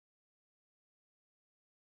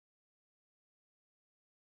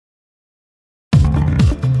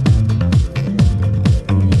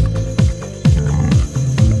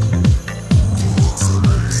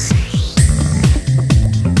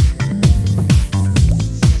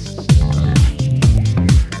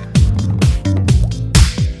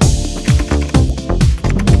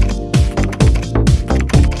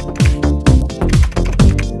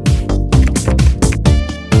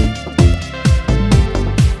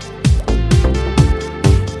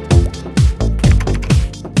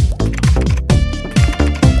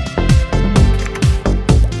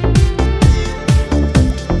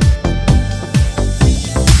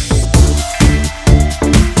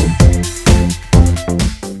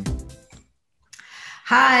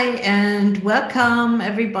Hi, and welcome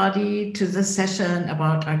everybody to this session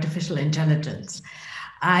about artificial intelligence.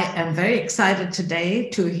 I am very excited today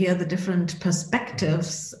to hear the different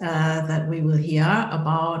perspectives that we will hear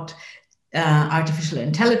about artificial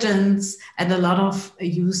intelligence and a lot of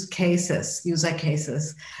user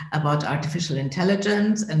cases about artificial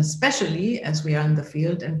intelligence, and especially as we are in the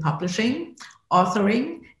field in publishing,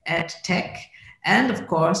 authoring, Edtech, and of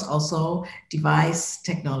course also device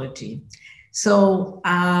technology. So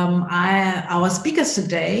our speakers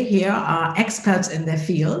today here are experts in their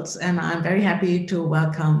fields, and I'm very happy to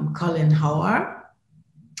welcome Colin Howard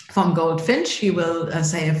from Goldfinch. He will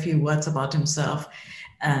say a few words about himself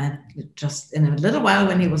just in a little while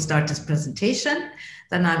when he will start his presentation.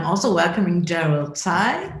 Then I'm also welcoming Gerald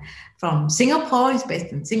Tsai from Singapore. He's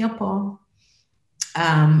based in Singapore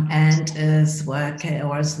and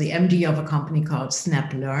was the MD of a company called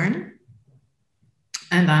SnapLearn.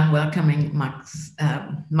 And I'm welcoming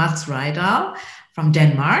Mats Rydal from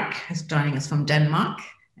Denmark. He's joining us from Denmark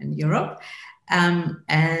in Europe.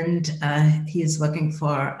 He is working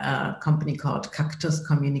for a company called Cactus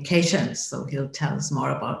Communications. So he'll tell us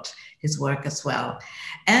more about his work as well.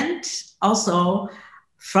 And also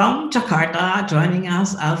from Jakarta, joining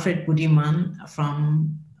us, Alfred Budiman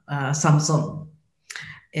from Samsung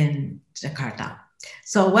in Jakarta.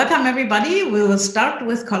 So welcome everybody. We will start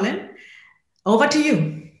with Colin. Over to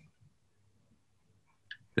you.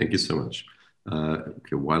 Thank you so much.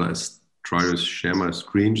 Okay, while I try to share my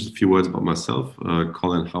screen, just a few words about myself.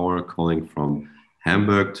 Colin Howard, calling from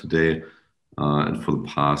Hamburg today, and for the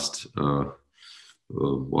past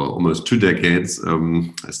almost 2 decades,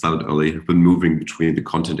 I started early. I've been moving between the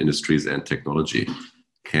content industries and technology.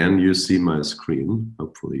 Can you see my screen?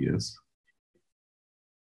 Hopefully, yes.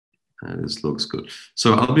 This looks good.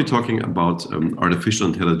 So I'll be talking about artificial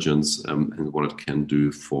intelligence and what it can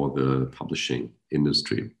do for the publishing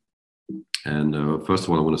industry. And first of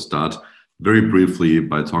all, I want to start very briefly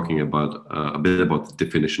by talking about a bit about the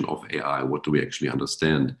definition of AI. What do we actually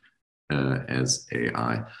understand as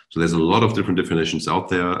AI? So there's a lot of different definitions out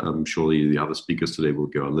there. Surely the other speakers today will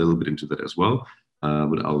go a little bit into that as well,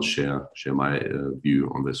 but I'll share my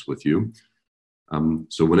view on this with you.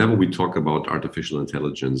 So whenever we talk about artificial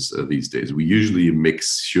intelligence these days, we usually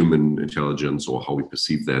mix human intelligence or how we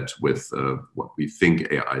perceive that with what we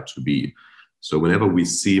think AI to be. So whenever we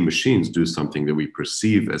see machines do something that we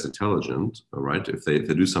perceive as intelligent, right, if they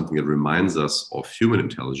do something that reminds us of human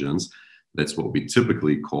intelligence, that's what we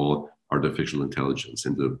typically call artificial intelligence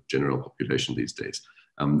in the general population these days.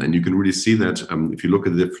 And you can really see that if you look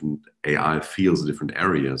at the different AI fields, the different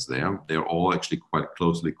areas there, they're all actually quite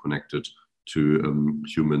closely connected to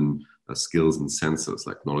human skills and senses,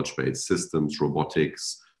 like knowledge-based systems,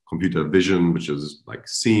 robotics, computer vision, which is like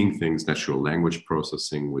seeing things, natural language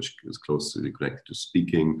processing, which is closely connected to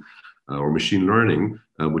speaking, or machine learning,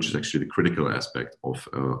 which is actually the critical aspect of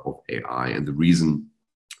AI, and the reason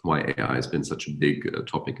why AI has been such a big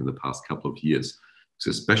topic in the past couple of years. So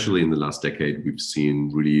especially in the last decade, we've seen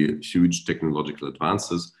really huge technological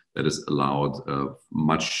advances that has allowed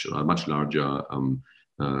much larger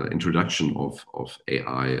introduction of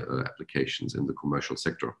AI applications in the commercial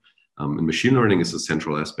sector. And machine learning is a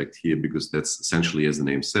central aspect here because that's essentially, as the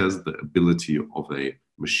name says, the ability of a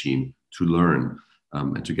machine to learn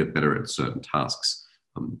and to get better at certain tasks.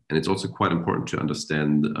 And it's also quite important to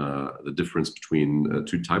understand the difference between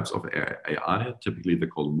two types of AI. Typically, they're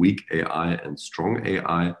called weak AI and strong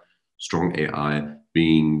AI. Strong AI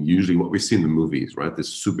being usually what we see in the movies, right? This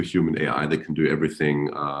superhuman AI that can do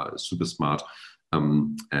everything, super smart,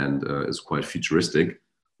 and is quite futuristic.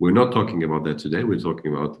 We're not talking about that today. We're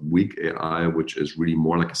talking about weak AI, which is really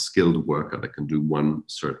more like a skilled worker that can do one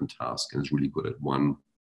certain task and is really good at one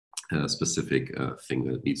specific thing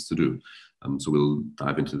that it needs to do. So we'll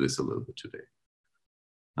dive into this a little bit today.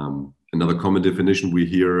 Another common definition we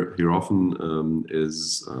hear often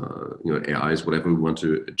is, AI is whatever we want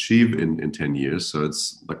to achieve in 10 years. So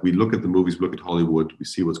it's like we look at the movies, we look at Hollywood, we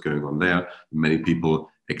see what's going on there. Many people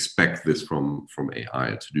expect this from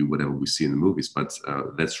AI to do whatever we see in the movies, but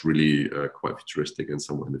that's really quite futuristic and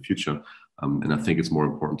somewhere in the future. And I think it's more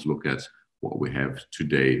important to look at what we have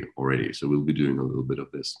today already. So we'll be doing a little bit of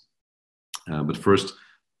this. But first,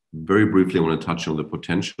 very briefly, I want to touch on the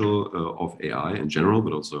potential of AI in general,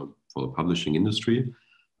 but also for the publishing industry.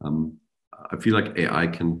 I feel like AI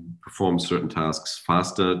can perform certain tasks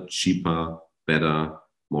faster, cheaper, better,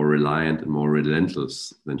 more reliant, and more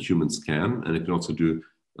relentless than humans can. And it can also do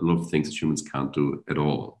a lot of things that humans can't do at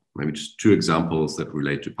all. Maybe just two examples that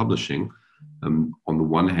relate to publishing. On the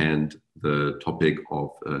one hand, the topic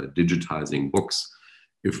of digitizing books.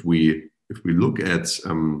 If we look at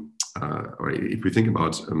or if we think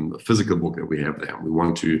about a physical book that we have there, we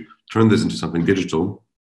want to turn this into something digital.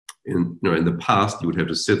 In the past, you would have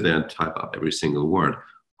to sit there and type up every single word.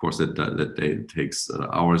 Of course, that takes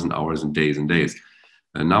hours and hours and days.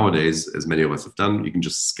 And nowadays, as many of us have done, you can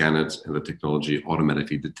just scan it, and the technology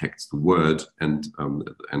automatically detects the word and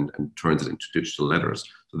turns it into digital letters.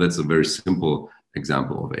 So that's a very simple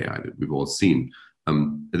example of AI that we've all seen.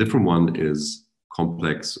 A different one is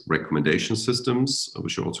complex recommendation systems,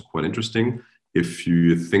 which are also quite interesting. If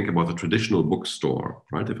you think about the traditional bookstore,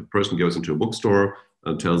 right? If a person goes into a bookstore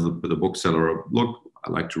and tells the bookseller, look, I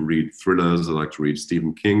like to read thrillers, I like to read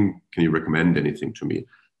Stephen King, can you recommend anything to me?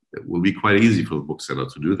 It will be quite easy for the bookseller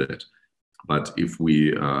to do that. But if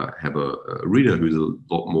we have a reader who's a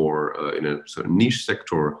lot more in a certain niche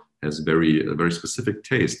sector, has a very specific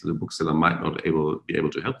taste, the bookseller might not be able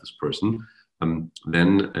to help this person,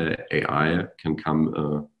 then AI can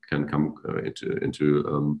come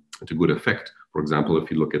into good effect. For example,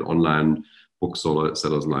 if you look at online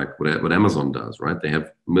booksellers like what Amazon does, right? They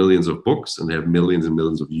have millions of books and they have millions and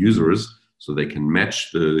millions of users, so they can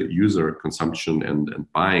match the user consumption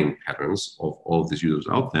and buying patterns of all of these users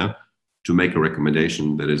out there to make a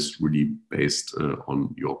recommendation that is really based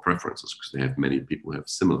on your preferences, because they have many people who have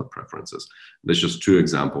similar preferences. There's just two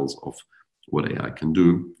examples of what AI can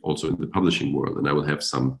do also in the publishing world, and I will have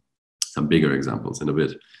some bigger examples in a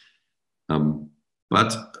bit.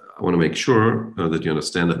 But I want to make sure that you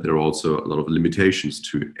understand that there are also a lot of limitations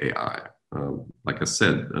to AI. Like I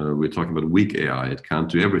said, we're talking about weak AI. It can't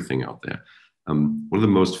do everything out there. One of the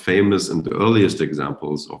most famous and the earliest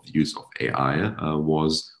examples of the use of AI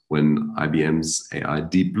was when IBM's AI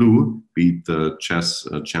Deep Blue beat the chess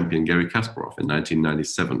champion Garry Kasparov in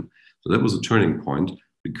 1997. So that was a turning point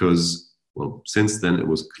because, well, since then it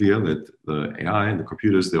was clear that the AI and the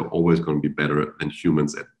computers, they're always going to be better than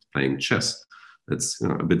humans at playing chess. That's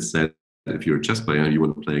a bit sad if you're a chess player and you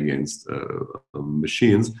want to play against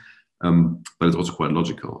machines. But it's also quite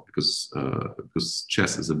logical because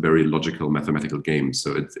chess is a very logical mathematical game.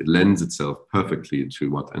 So it lends itself perfectly to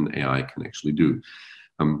what an AI can actually do.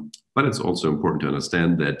 But it's also important to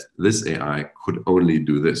understand that this AI could only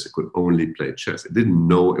do this. It could only play chess. It didn't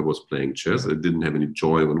know it was playing chess. It didn't have any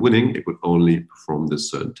joy when winning. It could only perform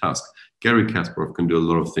this certain task. Garry Kasparov can do a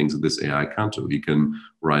lot of things that this AI can't do. He can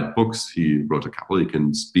write books. He wrote a couple. He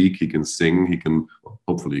can speak. He can sing.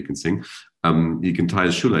 Hopefully he can sing. He can tie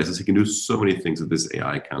his shoelaces. He can do so many things that this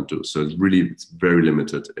AI can't do. So it's very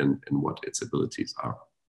limited in what its abilities are.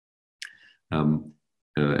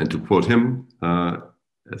 And to quote him,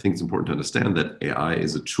 I think it's important to understand that AI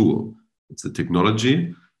is a tool. It's a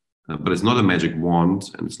technology, but it's not a magic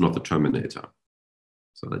wand, and it's not the Terminator.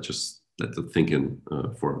 So let's think in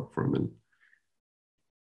for a minute.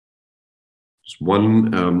 Just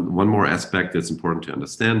one more aspect that's important to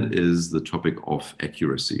understand is the topic of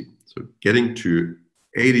accuracy. So getting to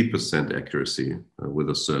 80% accuracy with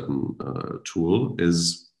a certain tool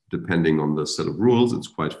is, depending on the set of rules, it's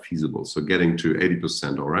quite feasible. So getting to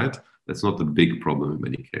 80%, all right, that's not the big problem in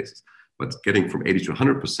many cases. But getting from 80 to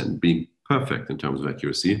 100%, being perfect in terms of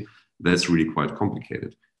accuracy, that's really quite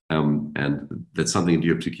complicated. And that's something that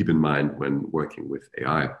you have to keep in mind when working with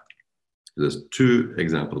AI. There's two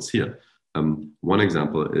examples here. One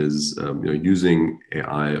example is using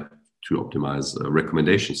AI to optimize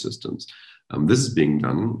recommendation systems. This is being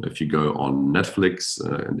done if you go on Netflix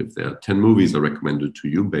and if there are 10 movies are recommended to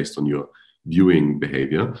you based on your viewing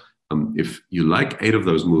behavior. If you like 8 of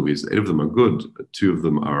those movies, 8 of them are good, 2 of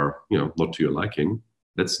them are not to your liking,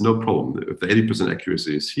 that's no problem. If the 80%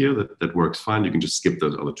 accuracy is here, that works fine. You can just skip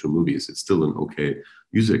those other 2 movies. It's still an okay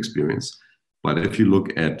user experience. But if you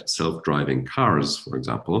look at self-driving cars, for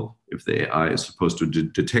example, if the AI is supposed to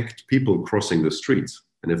detect people crossing the streets,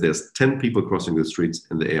 and if there's 10 people crossing the streets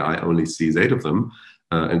and the AI only sees 8 of them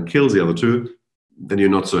and kills the other 2, then you're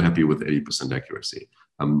not so happy with 80% accuracy.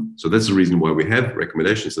 So that's the reason why we have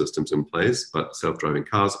recommendation systems in place, but self-driving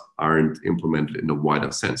cars aren't implemented in a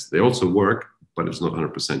wider sense. They also work, but it's not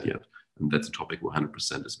 100% yet. And that's a topic where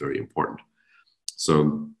 100% is very important.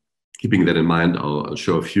 So keeping that in mind, I'll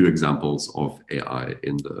show a few examples of AI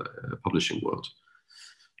in the publishing world.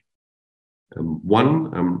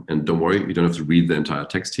 And don't worry, you don't have to read the entire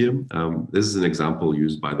text here. This is an example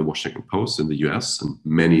used by the Washington Post in the US, and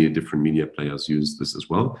many different media players use this as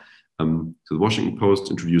well. So the Washington Post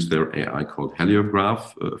introduced their AI called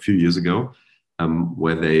Heliograph a few years ago,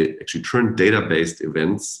 where they actually turned data-based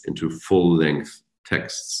events into full-length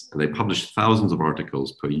texts, and they publish thousands of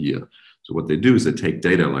articles per year. So what they do is they take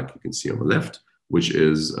data, like you can see on the left, which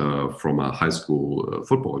is from a high school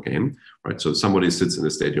football game, right? So somebody sits in the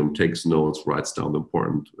stadium, takes notes, writes down the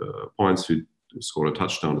important points to scored a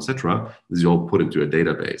touchdown, etc. This is all put into a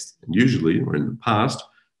database. And usually, or in the past,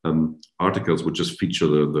 articles would just feature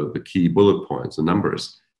the key bullet points, the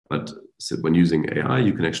numbers. But when using AI,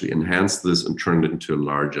 you can actually enhance this and turn it into a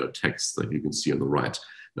larger text that you can see on the right.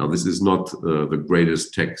 Now, this is not the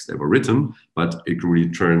greatest text ever written, but it can really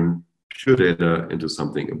turn pure data into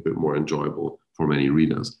something a bit more enjoyable for many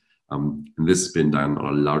readers. And this has been done on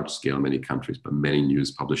a large scale in many countries by many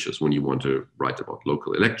news publishers when you want to write about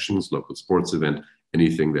local elections, local sports event,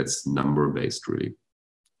 anything that's number-based, really.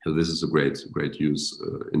 So this is a great use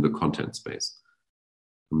in the content space.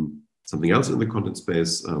 Something else in the content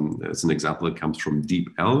space, as an example, it comes from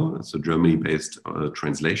DeepL. It's a Germany-based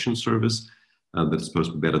translation service that is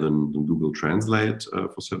supposed to be better than Google Translate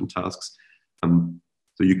for certain tasks.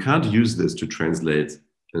 So you can't use this to translate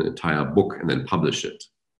an entire book and then publish it.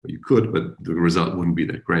 You could, but the result wouldn't be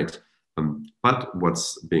that great. But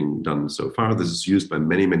what's being done so far, this is used by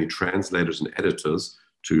many translators and editors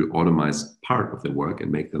to automate part of their work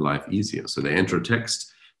and make their life easier. So they enter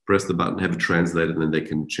text, press the button, have it translated, and then they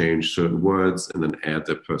can change certain words and then add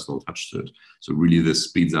their personal touch to it. So really this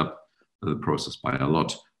speeds up the process by a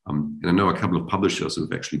lot. And I know a couple of publishers who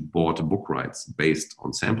have actually bought book rights based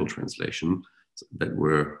on sample translation that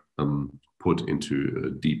were put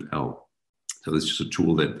into DeepL. So this is just a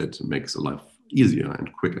tool that makes life easier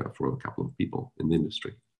and quicker for a couple of people in the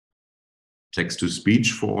industry.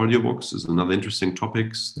 Text-to-speech for audiobooks is another interesting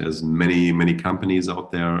topic. There's many companies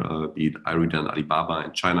out there, be it iReader and Alibaba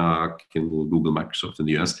in China, Kindle, Google, Microsoft in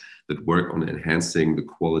the US, that work on enhancing the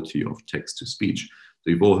quality of text-to-speech. So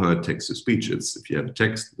you've all heard text-to-speach. It's if you have a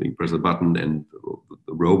text, you press a button and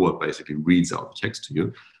the robot basically reads out the text to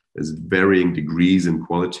you. There's varying degrees in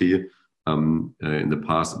quality. In the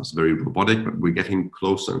past, it was very robotic, but we're getting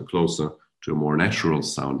closer and closer to a more natural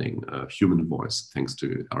sounding human voice thanks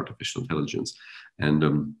to artificial intelligence.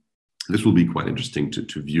 And this will be quite interesting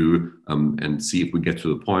to view and see if we get to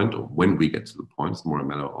the point, or when we get to the point. It's more a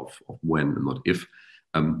matter of when and not if.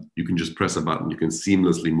 You can just press a button. You can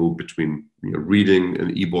seamlessly move between reading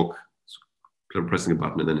an ebook, pressing a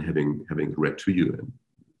button, and then having it read to you and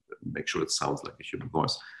make sure it sounds like a human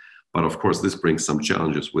voice. But of course, this brings some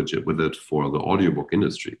challenges with it for the audiobook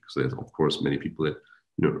industry, because there's of course many people that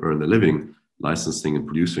earn their living licensing and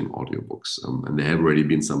producing audiobooks, and there have already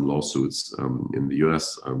been some lawsuits in the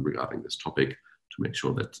US regarding this topic to make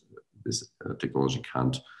sure that this technology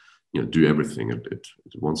can't do everything it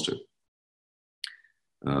wants to.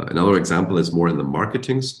 Another example is more in the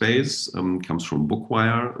marketing space, comes from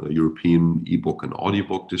Bookwire, a European ebook and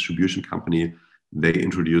audiobook distribution company. They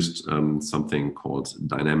introduced something called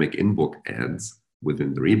dynamic in-book ads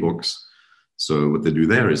within their ebooks. So what they do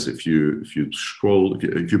there is if you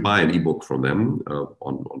buy an ebook from them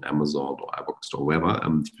on Amazon or iBooks or wherever,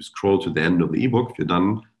 if you scroll to the end of the ebook, if you're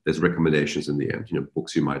done, there's recommendations in the end,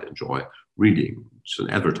 books you might enjoy reading. It's an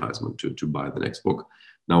advertisement to buy the next book.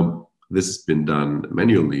 Now, this has been done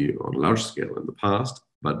manually on a large scale in the past,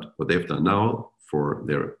 but what they've done now for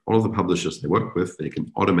all of the publishers they work with, they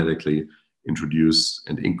can automatically introduce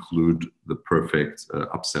and include the perfect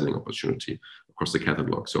upselling opportunity across the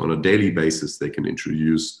catalog. So on a daily basis, they can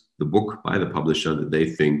introduce the book by the publisher that they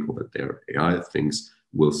think, or that their AI thinks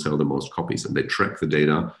will sell the most copies. And they track the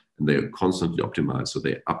data and they constantly optimize. So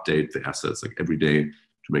they update the assets like every day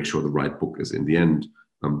to make sure the right book is in the end.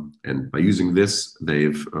 And by using this,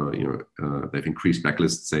 they've increased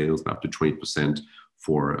backlist sales by up to 20%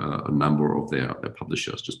 for a number of their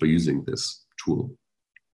publishers just by using this tool.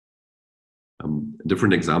 A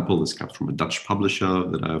different example, this comes from a Dutch publisher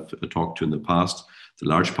that I've talked to in the past. It's a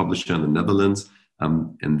large publisher in the Netherlands,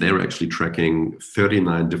 and they're actually tracking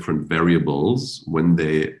 39 different variables when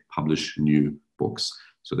they publish new books.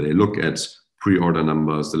 So they look at pre-order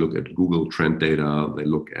numbers, they look at Google trend data, they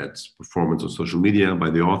look at performance on social media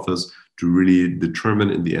by the authors to really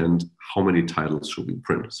determine in the end how many titles should we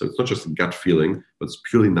print. So it's not just a gut feeling, but it's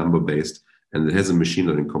purely number-based, and it has a machine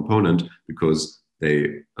learning component because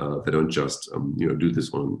they don't just do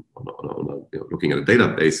this on looking at a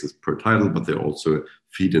database per title, but they also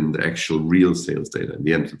feed in the actual real sales data in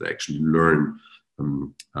the end, so they actually learn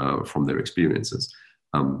from their experiences.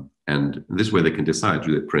 And this way they can decide,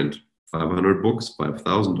 do they print 500 books,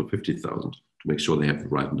 5,000 or 50,000 to make sure they have the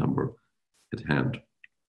right number at hand.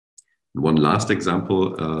 And one last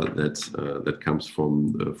example that comes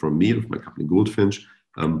from me, of my company Goldfinch.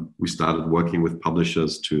 We started working with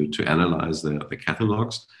publishers to analyze their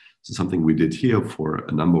catalogs. So something we did here for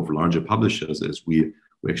a number of larger publishers is we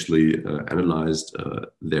actually analyzed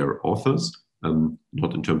their authors,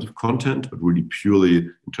 not in terms of content, but really purely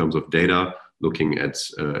in terms of data, looking at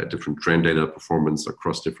different trend data performance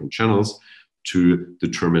across different channels to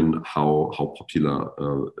determine how popular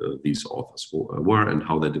these authors were and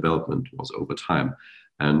how their development was over time.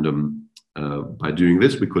 And by doing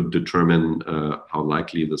this, we could determine how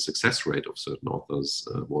likely the success rate of certain authors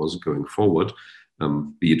was going forward,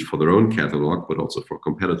 be it for their own catalog, but also for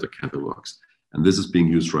competitor catalogs. And this is being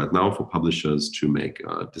used right now for publishers to make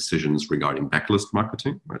decisions regarding backlist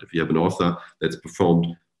marketing. Right? If you have an author that's performed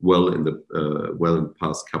well in the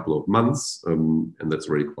past couple of months, and that's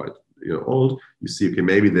already quite old, you see, okay,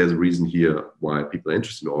 maybe there's a reason here why people are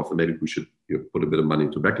interested in the author. Maybe we should put a bit of money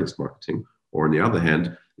into backlist marketing. Or on the other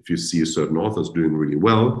hand, if you see a certain author is doing really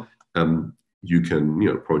well, you can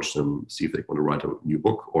approach them, see if they want to write a new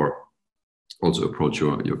book, or also approach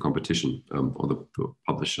your competition, or the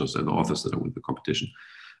publishers and the authors that are with the competition.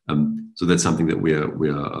 So that's something that we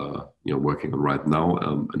are working on right now,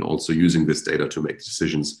 and also using this data to make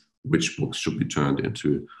decisions which books should be turned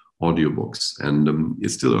into audiobooks. And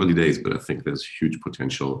it's still early days, but I think there's huge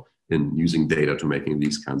potential in using data to making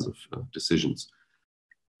these kinds of decisions.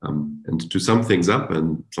 And to sum things up,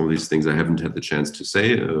 and some of these things I haven't had the chance to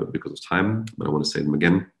say because of time, but I want to say them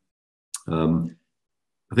again.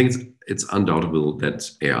 I think it's undoubtable that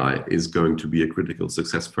AI is going to be a critical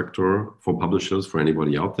success factor for publishers, for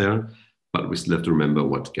anybody out there, but we still have to remember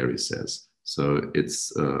what Gary says. So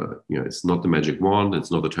it's not the magic wand,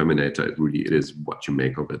 it's not the Terminator, it is what you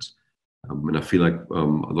make of it. And I feel like a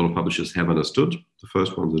lot of publishers have understood. The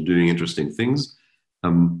first ones are doing interesting things,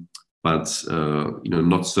 but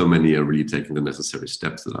not so many are really taking the necessary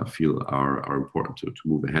steps that I feel are important to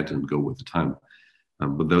move ahead and go with the time.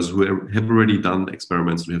 But those who have already done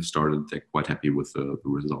experiments, who have started, they're quite happy with the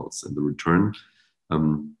results and the return.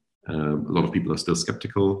 A lot of people are still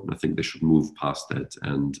skeptical. I think they should move past that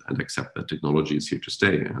and accept that technology is here to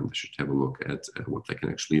stay, and they should have a look at what they can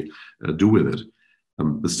actually do with it.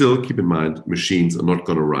 But still, keep in mind, machines are not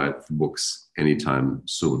going to write the books anytime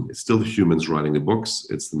soon. It's still the humans writing the books.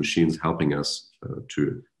 It's the machines helping us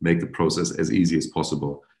to make the process as easy as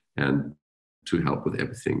possible and to help with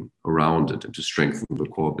everything around it and to strengthen the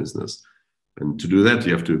core business. And to do that,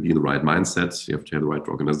 you have to be in the right mindset. You have to have the right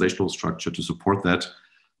organizational structure to support that.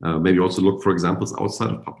 Maybe also look for examples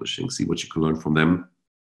outside of publishing, see what you can learn from them,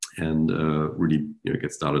 and really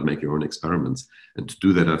get started, make your own experiments. And to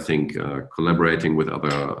do that, I think collaborating with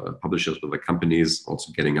other publishers, with other companies,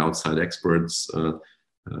 also getting outside experts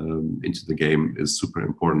into the game is super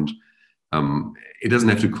important. It doesn't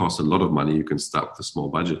have to cost a lot of money. You can start with a small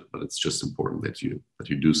budget, but it's just important that you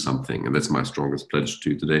do something. And that's my strongest pledge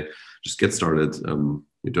to you today. Just get started.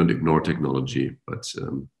 You don't ignore technology, but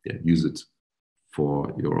use it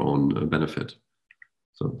for your own benefit.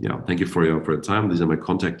 So thank you for your time. These are my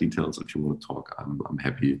contact details. If you want to talk, I'm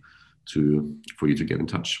happy for you to get in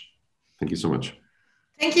touch. Thank you so much.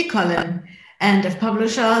 Thank you, Colin. And if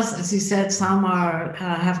publishers, as you said, some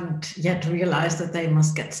haven't yet realized that they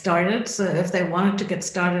must get started. So if they wanted to get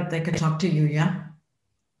started, they could talk to you, yeah?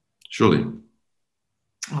 Surely.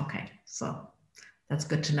 Okay, so that's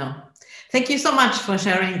good to know. Thank you so much for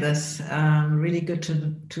sharing this. Really good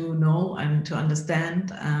to know and to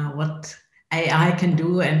understand what AI can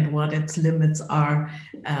do and what its limits are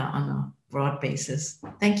on a broad basis.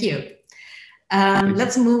 Thank you.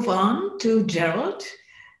 Let's move on to Gerald.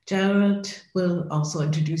 Gerald will also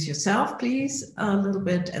introduce yourself, please, a little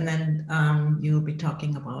bit, and then you'll be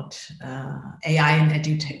talking about AI and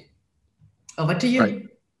Edtech. Over to you. Right.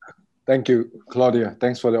 Thank you, Claudia.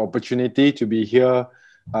 Thanks for the opportunity to be here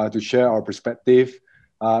to share our perspective.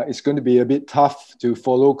 It's going to be a bit tough to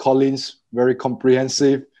follow Colin's very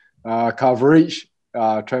comprehensive coverage.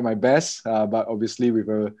 Try my best, but obviously with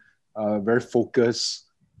a very focused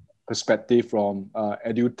perspective from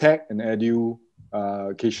EduTech and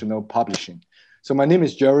educational publishing. So my name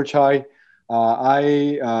is Gerald Chai.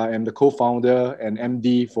 I am the co-founder and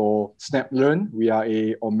MD for SnapLearn. We are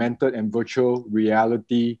a augmented and virtual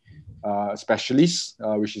reality specialist,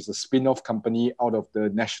 which is a spin-off company out of the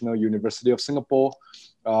National University of Singapore.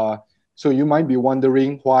 So you might be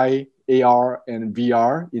wondering why AR and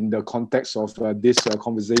VR in the context of this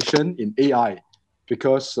conversation in AI,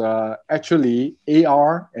 because actually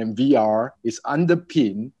AR and VR is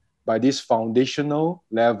underpinned by this foundational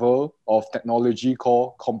level of technology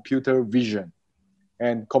called computer vision.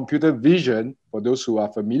 And computer vision, for those who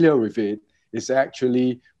are familiar with it, is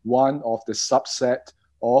actually one of the subset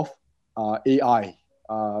of AI,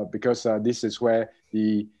 because this is where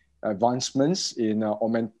the advancements in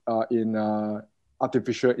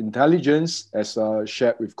artificial intelligence, as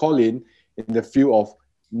shared with Colin, in the field of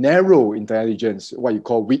narrow intelligence, what you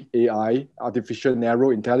call weak AI, artificial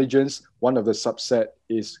narrow intelligence. One of the subset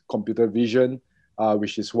is computer vision.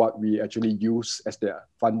 which is what we actually use as the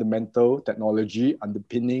fundamental technology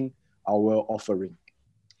underpinning our offering.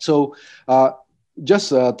 So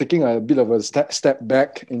just taking a bit of a step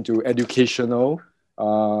back into educational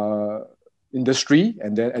industry,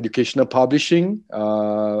 and then educational publishing,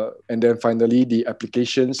 and then finally the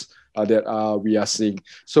applications that we are seeing.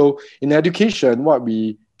 So in education, what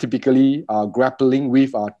we typically are grappling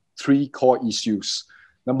with are three core issues.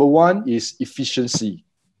 Number one is efficiency.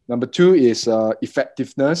 Number two is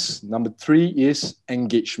effectiveness. Number three is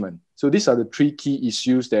engagement. So these are the three key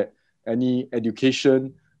issues that any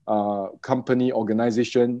education company,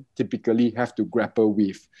 organization typically have to grapple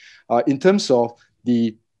with. In terms of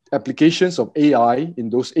the applications of AI in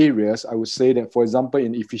those areas, I would say that, for example,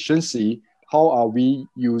 in efficiency, how are we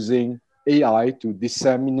using AI to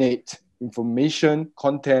disseminate information,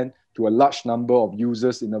 content to a large number of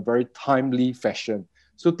users in a very timely fashion?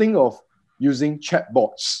 So think of using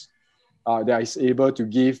chatbots that is able to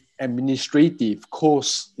give administrative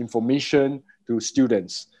course information to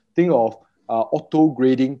students. Think of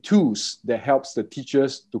auto-grading tools that helps the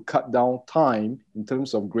teachers to cut down time in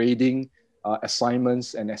terms of grading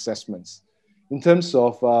assignments and assessments. In terms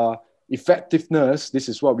of effectiveness, this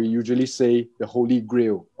is what we usually say the holy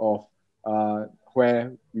grail of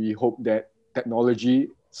where we hope that technology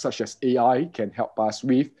such as AI can help us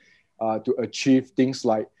with to achieve things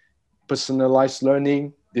like personalized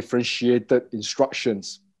learning, differentiated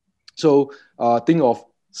instructions. So think of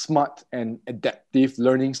smart and adaptive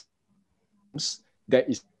learning that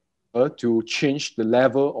is to change the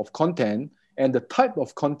level of content and the type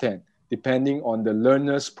of content depending on the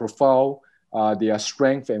learner's profile, their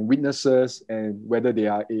strengths and weaknesses, and whether they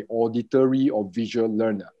are an auditory or visual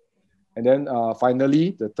learner. And then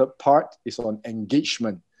finally, the third part is on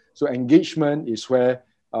engagement. So engagement is where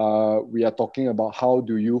we are talking about how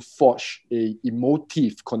do you forge a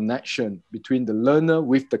emotive connection between the learner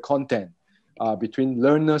with the content, between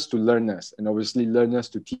learners to learners, and obviously learners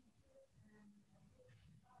to teachers.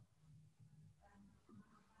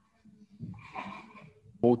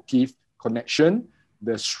 Emotive connection,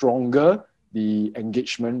 the stronger the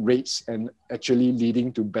engagement rates, and actually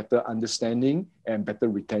leading to better understanding and better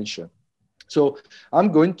retention. So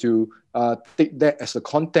I'm going to take that as a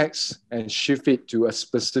context and shift it to a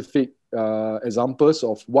specific examples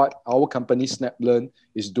of what our company SnapLearn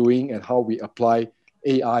is doing and how we apply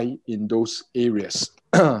AI in those areas.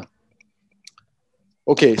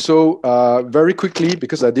 Okay, so very quickly,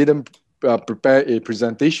 because I didn't prepare a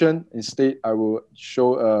presentation, instead I will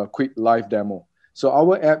show a quick live demo. So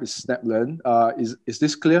our app is SnapLearn. Is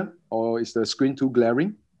this clear, or is the screen too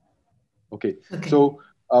glaring? Okay. So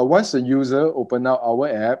once the user open out our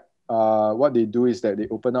app, what they do is that they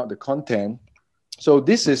open out the content. So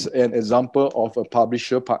this is an example of a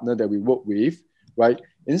publisher partner that we work with, right?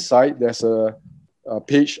 Inside, there's a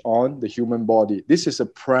page on the human body. This is a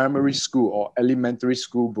primary school or elementary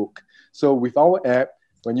school book. So with our app,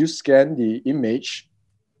 when you scan the image,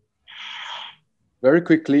 very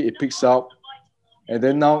quickly it picks up. And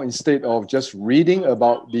then now, instead of just reading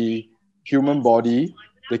about the human body,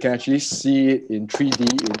 they can actually see it in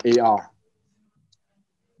 3D in AR.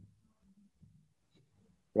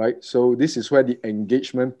 Right? So this is where the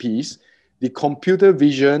engagement piece, the computer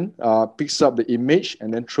vision picks up the image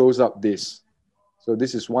and then throws up this. So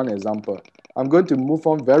this is one example. I'm going to move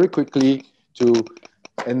on very quickly to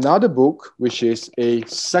another book, which is a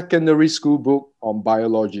secondary school book on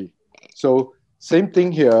biology. So same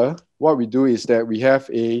thing here. What we do is that we have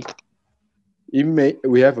a image,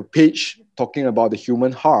 we have a page talking about the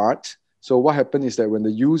human heart. So what happens is that when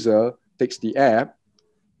the user takes the app,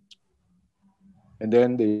 and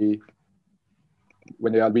then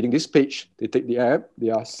when they are reading this page, they take the app, they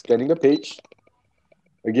are scanning the page.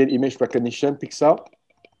 Again, image recognition picks up,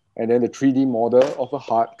 and then the 3D model of a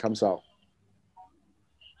heart comes out.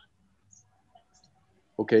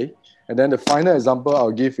 Okay, and then the final example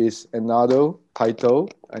I'll give is another title,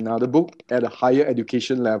 another book at a higher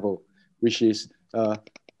education level, which is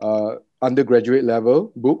undergraduate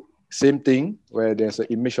level book. Same thing, where there's an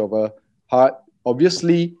image of a heart.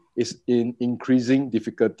 Obviously, it's in increasing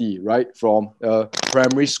difficulty, right? From a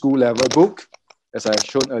primary school level book, as I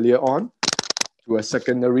showed earlier on, to a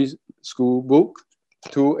secondary school book,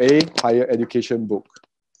 to a higher education book.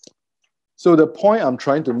 So the point I'm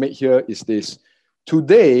trying to make here is this.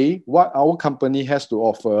 Today, what our company has to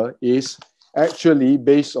offer is actually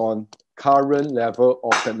based on current level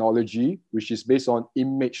of technology, which is based on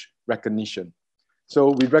image recognition. So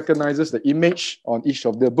we recognizes the image on each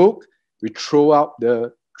of the book. We throw out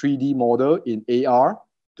the 3D model in AR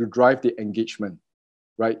to drive the engagement,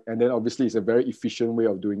 right? And then obviously it's a very efficient way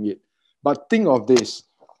of doing it. But think of this.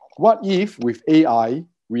 what if with AI,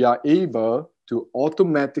 we are able to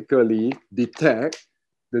automatically detect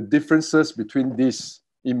the differences between these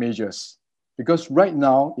images? Because right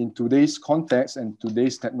now, in today's context and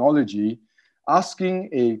today's technology, asking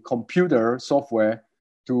a computer software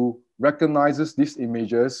to recognize these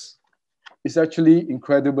images is actually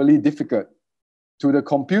incredibly difficult. To the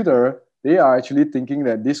computer, they are actually thinking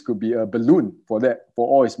that this could be a balloon for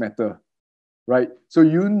all its matter, right? So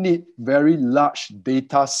you need very large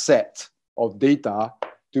data set of data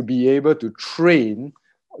to be able to train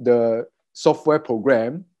the software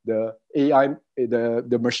program, the AI,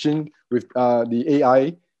 the machine with the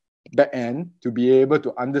AI backend to be able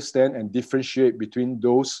to understand and differentiate between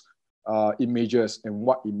those images and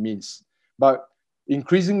what it means. But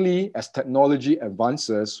increasingly, as technology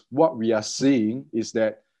advances, what we are seeing is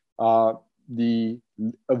that the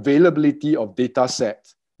availability of data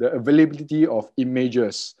set, the availability of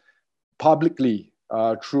images publicly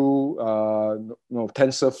through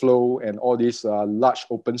TensorFlow and all these large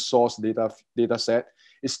open source data set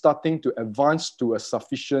is starting to advance to a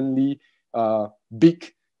sufficiently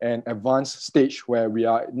big and advanced stage where we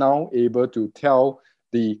are now able to tell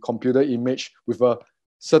the computer image with a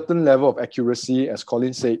certain level of accuracy, as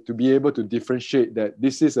Colin said, to be able to differentiate that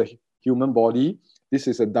this is a human body, this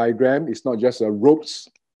is a diagram, it's not just a ropes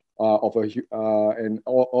of a and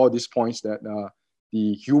all these points that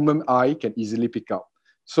the human eye can easily pick up.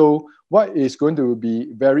 So what is going to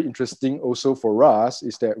be very interesting also for us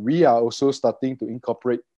is that we are also starting to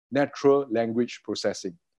incorporate natural language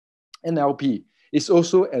processing. NLP is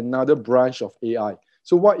also another branch of AI.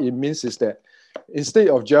 So what it means is that instead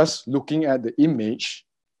of just looking at the image,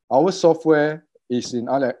 our software is in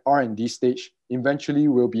R&D stage. Eventually,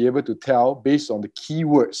 we'll be able to tell based on the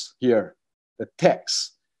keywords here, the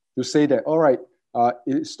text, to say that, all right,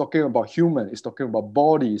 it's talking about human, it's talking about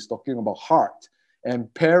body, it's talking about heart,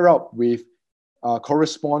 and pair up with,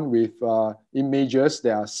 correspond with images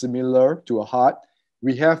that are similar to a heart.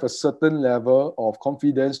 We have a certain level of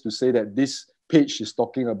confidence to say that this page is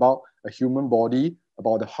talking about a human body,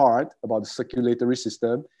 about the heart, about the circulatory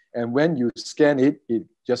system. And when you scan it, it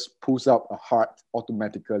just pulls out a heart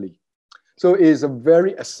automatically. So it is a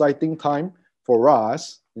very exciting time for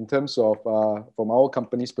us in terms of, from our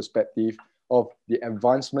company's perspective, of the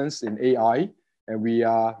advancements in AI. And we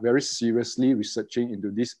are very seriously researching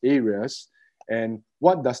into these areas. And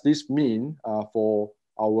what does this mean for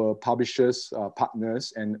our publishers,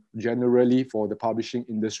 partners, and generally for the publishing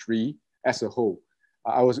industry as a whole?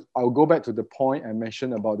 I'll go back to the point I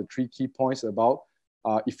mentioned about the 3 key points about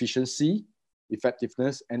efficiency,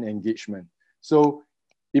 effectiveness, and engagement. So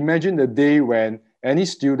imagine the day when any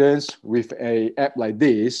students with an app like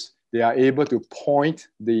this, they are able to point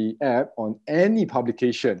the app on any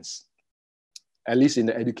publications, at least in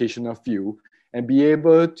the educational field, and be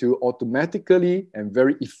able to automatically and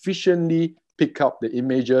very efficiently pick up the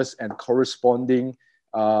images and corresponding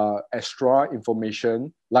extra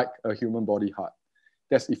information like a human body heart.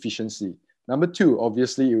 That's efficiency. Number 2,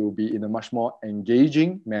 obviously, it will be in a much more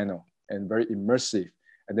engaging manner and very immersive.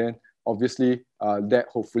 And then obviously, that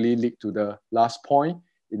hopefully lead to the last point.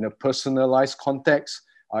 In a personalized context,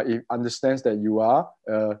 it understands that you are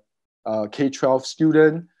a K-12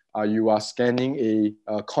 student, you are scanning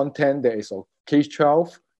a content that is of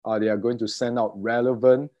K-12, they are going to send out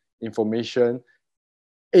relevant information,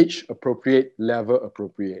 age appropriate, level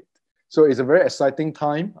appropriate. So it's a very exciting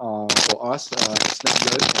time for us at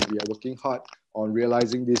Snaplearn, and we are working hard on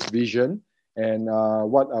realizing this vision. And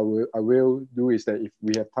what I will do is that if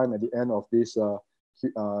we have time at the end of this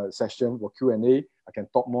session for Q&A, I can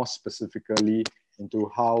talk more specifically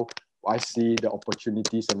into how I see the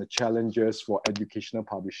opportunities and the challenges for educational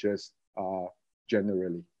publishers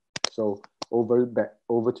generally. So over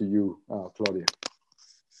to you, Claudia.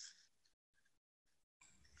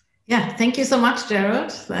 Yeah, thank you so much,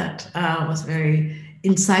 Gerald. That was very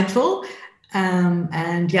insightful.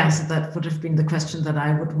 And yeah, so that would have been the question that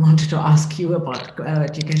I would want to ask you about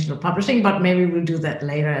educational publishing, but maybe we'll do that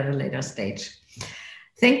later at a later stage.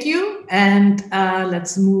 Thank you. And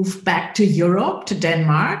let's move back to Europe, to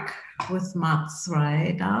Denmark, with Mats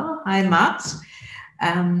Reidal. Hi, Mats.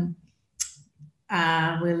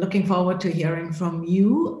 We're looking forward to hearing from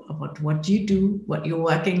you about what you do, what you're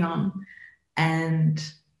working on. And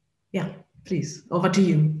yeah, please, over to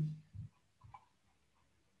you.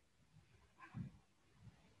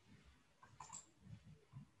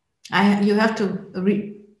 You have to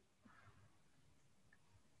read.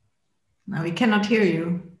 No, we cannot hear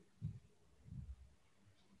you.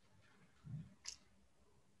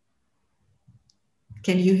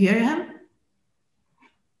 Can you hear him?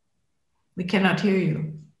 We cannot hear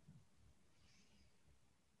you.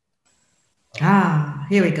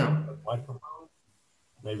 here we go. Microphone.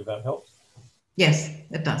 Maybe that helps. Yes,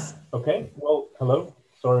 it does. Okay, well, hello.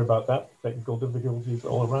 Sorry about that. Technical difficulties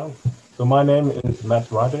all around. So my name is Matt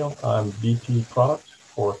Rydale. I'm VP Product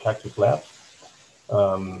for Cactus Labs.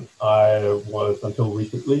 I was, until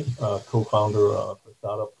recently, co-founder of a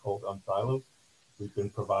startup called Unsiloed. We've been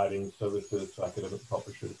providing services to academic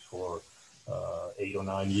publishers for 8 or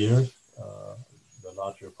 9 years, the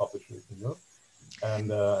larger publishers in Europe. And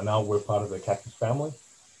now we're part of the Cactus family.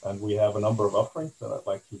 And we have a number of offerings that I'd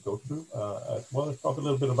like to go through, as well as talk a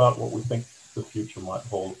little bit about what we think the future might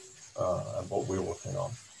hold and what we're working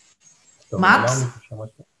on. So Max,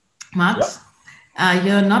 yeah.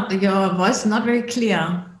 your voice is not very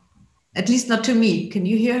clear, at least not to me. Can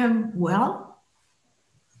you hear him well?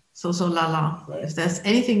 So la la. Right. If there's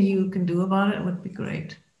anything you can do about it, it would be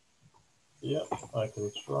great. Yeah, I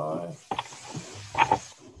can try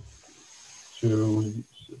to use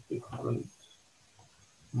a different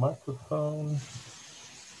microphone.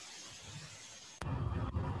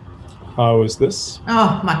 How is this?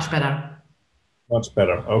 Oh, much better. Much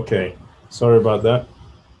better. Okay. Sorry about that.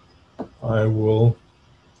 I will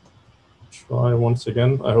try once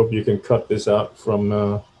again. I hope you can cut this out from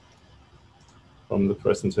the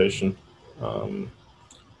presentation. So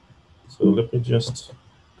let me just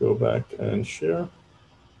go back and share.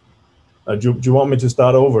 Do you want me to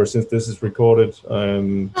start over since this is recorded?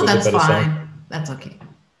 No, that's fine. Sound? That's okay.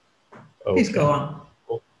 Please go on.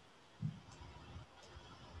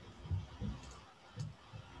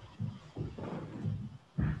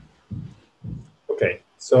 Okay,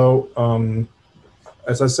 so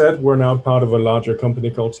as I said, we're now part of a larger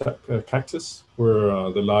company called Cactus.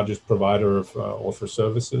 We're the largest provider of author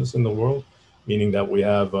services in the world, meaning that we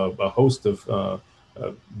have a host of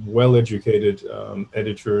well-educated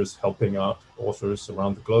editors helping out authors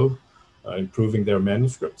around the globe, improving their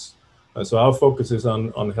manuscripts. So our focus is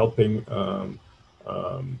on helping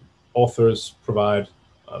authors provide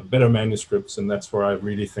better manuscripts, and that's where I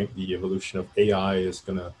really think the evolution of AI is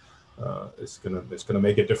gonna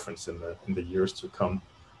make a difference in the years to come.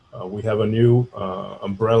 We have a new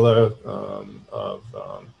umbrella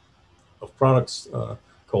of products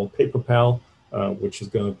called PaperPal, which is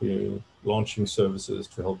going to be launching services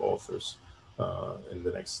to help authors in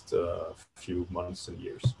the next few months and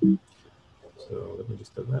years. So let me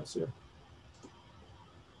just advance here.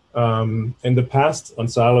 In the past,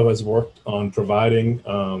 Unsilo has worked on providing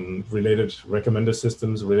related recommender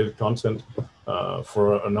systems, related content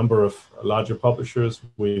for a number of larger publishers.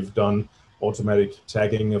 We've done automatic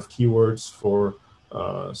tagging of keywords for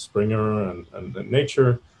Springer and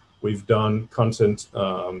Nature. We've done content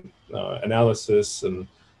analysis and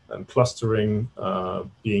clustering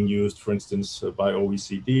being used, for instance, by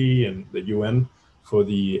OECD and the UN for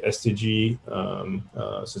the SDG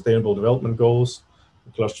Sustainable Development Goals,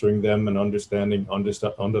 clustering them and understanding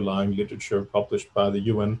underlying literature published by the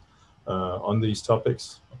UN on these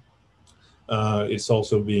topics. It's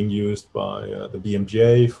also being used by the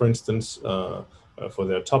BMJ, for instance, for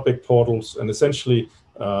their topic portals, and essentially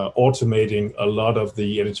automating a lot of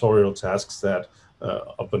the editorial tasks that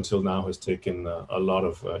up until now has taken a lot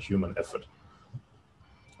of human effort.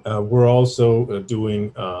 We're also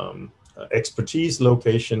doing expertise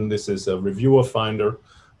location. This is a reviewer finder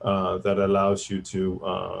that allows you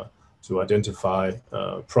to identify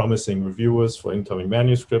promising reviewers for incoming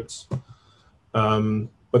manuscripts.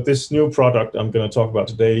 But this new product I'm going to talk about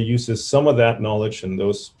today uses some of that knowledge and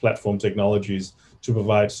those platform technologies to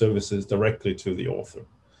provide services directly to the author.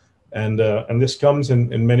 And this comes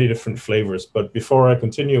in many different flavors. But before I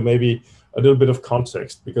continue, maybe a little bit of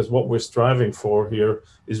context, because what we're striving for here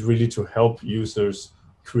is really to help users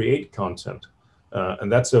create content. And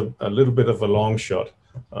that's a little bit of a long shot.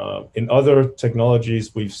 In other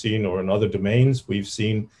technologies we've seen, or in other domains, we've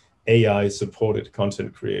seen AI-supported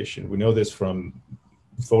content creation. We know this from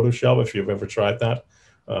Photoshop, if you've ever tried that.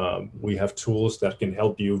 We have tools that can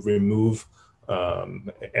help you remove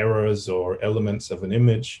errors or elements of an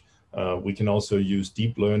image. We can also use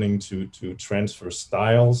deep learning to transfer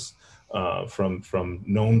styles from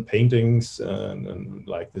known paintings, and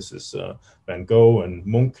like this is Van Gogh and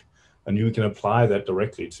Munch, and you can apply that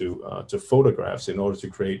directly to photographs in order to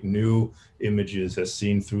create new images as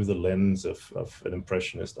seen through the lens of an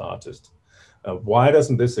impressionist artist. Why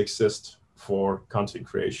doesn't this exist for content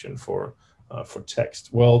creation, for text?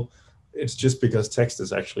 Well, it's just because text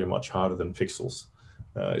is actually much harder than pixels.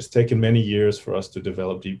 It's taken many years for us to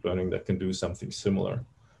develop deep learning that can do something similar.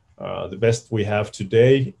 The best we have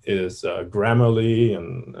today is Grammarly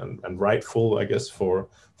and Writeful, I guess, for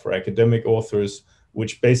academic authors.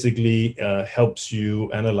 which basically helps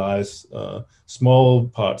you analyze small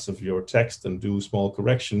parts of your text and do small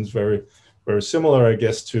corrections. Very, very similar, I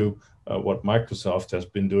guess, to what Microsoft has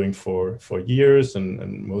been doing for years,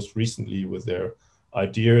 and most recently with their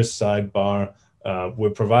ideas sidebar. We're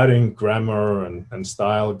providing grammar and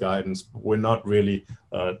style guidance, but we're not really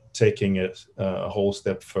taking it a whole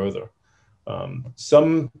step further.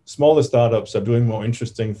 Some smaller startups are doing more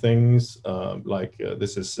interesting things, like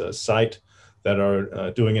this is a site that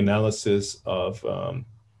are doing analysis of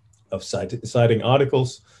citing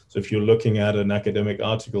articles. So if you're looking at an academic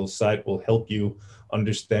article, site will help you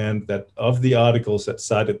understand that of the articles that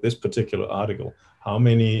cited this particular article, how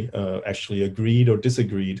many actually agreed or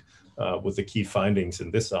disagreed with the key findings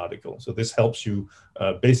in this article. So this helps you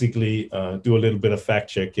basically do a little bit of fact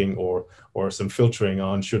checking or some filtering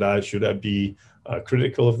on should I be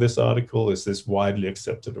critical of this article? Is this widely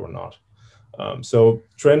accepted or not? So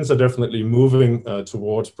trends are definitely moving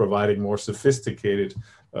towards providing more sophisticated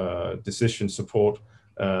decision support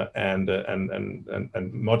and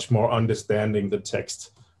much more understanding the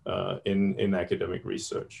text in academic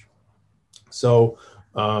research. So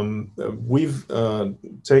we've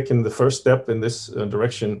taken the first step in this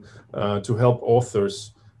direction to help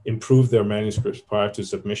authors improve their manuscripts prior to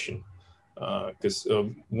submission. Because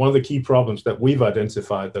one of the key problems that we've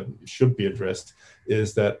identified that should be addressed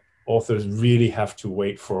is that authors really have to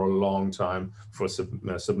wait for a long time for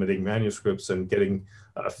submitting manuscripts and getting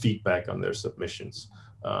feedback on their submissions.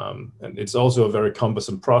 And it's also a very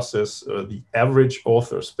cumbersome process. The average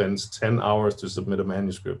author spends 10 hours to submit a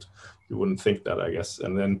manuscript. You wouldn't think that, I guess.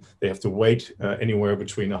 And then they have to wait anywhere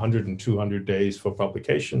between 100 and 200 days for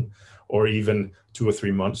publication, or even 2 or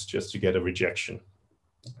 3 months just to get a rejection.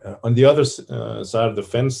 On the other side of the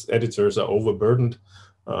fence, editors are overburdened.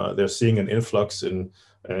 They're seeing an influx in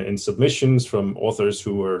submissions from authors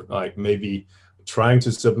who are like maybe trying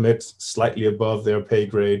to submit slightly above their pay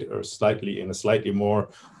grade or slightly in a slightly more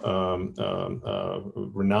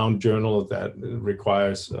renowned journal that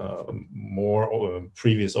requires more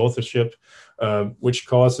previous authorship, which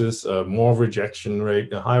causes more rejection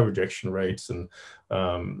rate, high rejection rates,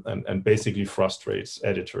 and basically frustrates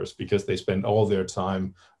editors because they spend all their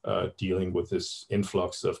time dealing with this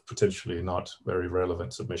influx of potentially not very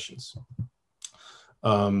relevant submissions.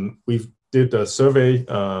 We've did a survey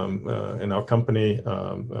in our company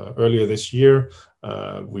earlier this year.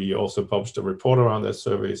 We also published a report around that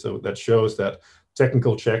survey, so that shows that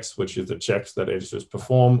technical checks, which is the checks that editors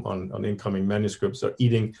perform on incoming manuscripts, are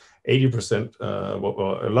eating 80%,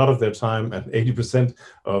 a lot of their time, and 80%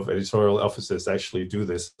 of editorial offices actually do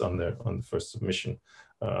this on the first submission.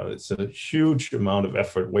 It's a huge amount of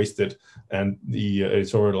effort wasted, and the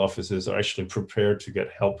editorial offices are actually prepared to get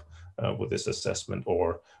help with this assessment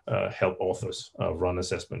or help authors run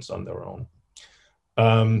assessments on their own.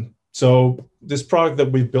 So this product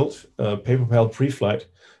that we built, PaperPal Preflight,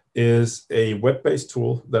 is a web-based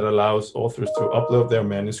tool that allows authors to upload their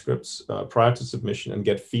manuscripts prior to submission and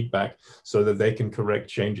get feedback so that they can correct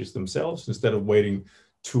changes themselves instead of waiting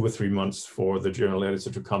 2 or 3 months for the journal editor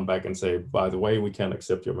to come back and say, by the way, we can't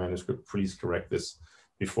accept your manuscript, please correct this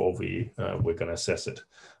before we're going to assess it.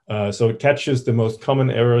 So it catches the most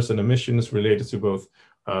common errors and omissions related to both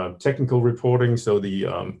technical reporting, so the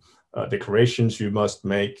declarations you must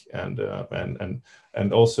make, and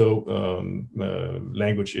also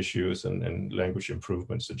language issues and language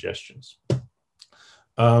improvement suggestions.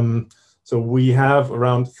 So we have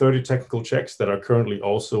around 30 technical checks that are currently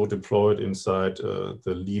also deployed inside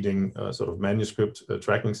the leading sort of manuscript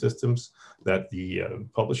tracking systems that the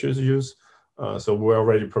publishers use. So we're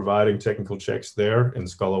already providing technical checks there in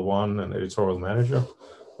Scholar One and Editorial Manager.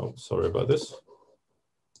 Oh, sorry about this.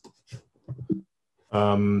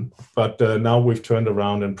 But now we've turned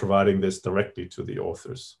around and providing this directly to the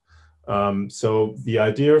authors. So the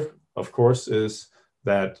idea, of course, is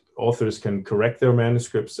that authors can correct their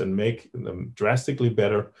manuscripts and make them drastically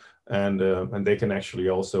better, and they can actually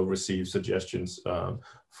also receive suggestions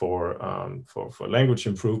for language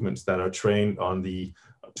improvements that are trained on the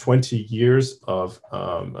 20 years of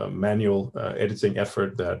manual editing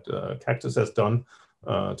effort that Cactus has done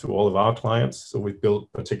to all of our clients. So we've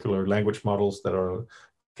built particular language models that are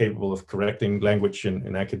capable of correcting language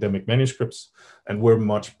in academic manuscripts, and we're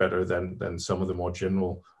much better than some of the more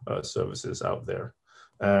general services out there.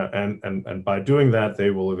 And by doing that,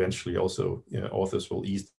 they will eventually also, authors will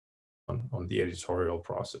ease on the editorial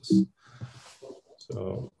process.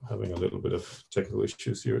 So having a little bit of technical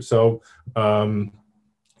issues here. So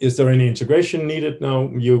Is there any integration needed? No,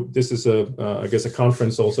 this is I guess a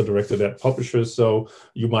conference also directed at publishers. So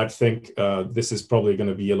you might think this is probably going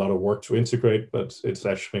to be a lot of work to integrate, but it's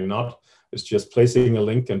actually not. It's just placing a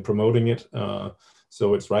link and promoting it.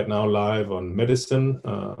 So it's right now live on Medicine,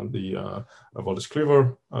 the Walter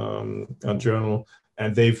Cleaver journal,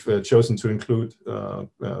 and they've chosen to include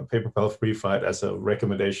paper pellet free fight as a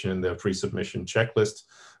recommendation in their pre-submission checklist.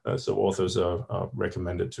 So authors are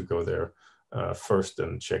recommended to go there first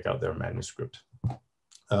and check out their manuscript.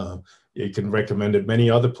 You can recommend it many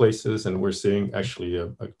other places, and we're seeing actually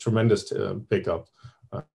a tremendous pickup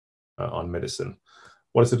on Medicine.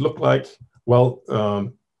 What does it look like? Well,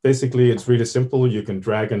 basically, it's really simple. You can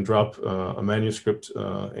drag and drop a manuscript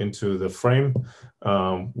into the frame.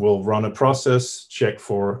 We'll run a process, check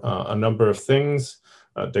for a number of things,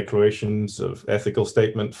 declarations of ethical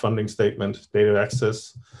statement, funding statement, data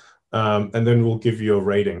access, and then we'll give you a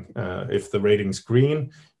rating. If the rating's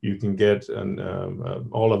green, you can get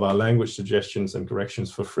all of our language suggestions and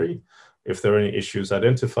corrections for free. If there are any issues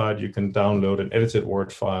identified, you can download an edited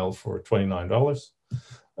Word file for $29.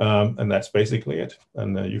 And that's basically it.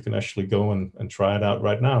 And you can actually go and try it out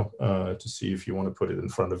right now to see if you want to put it in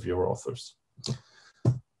front of your authors.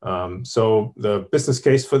 So the business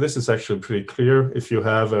case for this is actually pretty clear. If you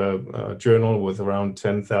have a journal with around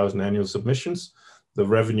 10,000 annual submissions, the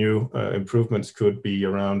revenue improvements could be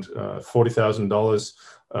around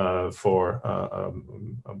 $40,000 for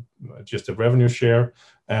just a revenue share,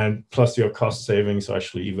 and plus your cost savings are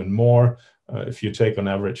actually even more. If you take on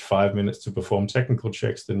average 5 minutes to perform technical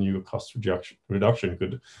checks, then your cost reduction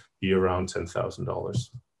could be around $10,000.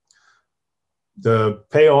 The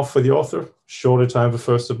payoff for the author: shorter time for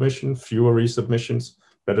first submission, fewer resubmissions,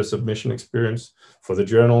 better submission experience. For the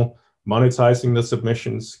journal, monetizing the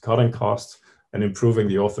submissions, cutting costs, and improving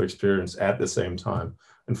the author experience at the same time.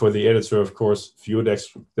 And for the editor, of course, fewer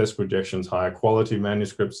desk rejections, higher quality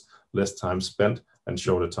manuscripts, less time spent, and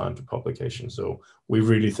shorter time to publication. So we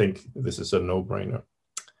really think this is a no-brainer.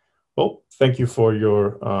 Well, thank you for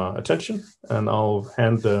your attention, and I'll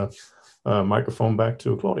hand the microphone back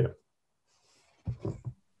to Claudia.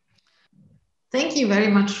 Thank you very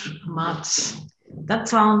much, Mats. That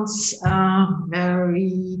sounds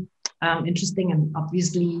very interesting, and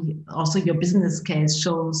obviously also your business case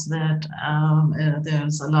shows that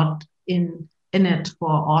there's a lot in it for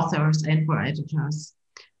authors and for editors.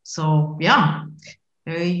 So yeah,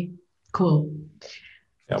 very cool.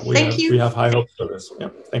 Yeah, we have high hopes for this. Yeah,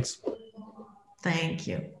 thanks. Thank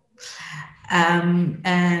you.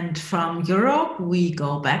 And from Europe, we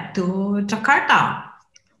go back to Jakarta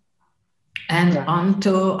and on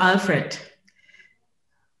to Alfred.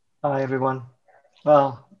 Hi, everyone.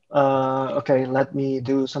 Well, okay, let me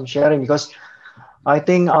do some sharing, because I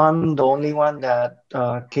think I'm the only one that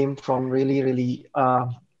came from really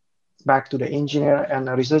back to the engineer and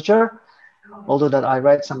a researcher, although that I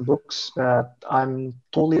read some books that I'm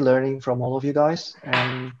totally learning from all of you guys.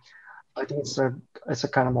 And I think it's a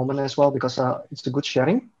kind of moment as well, because it's a good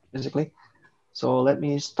sharing, basically. So let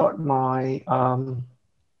me start my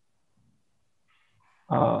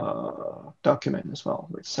document as well.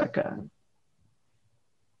 Wait a second.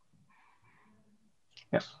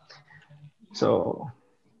 Yeah. So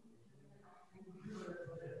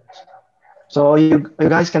you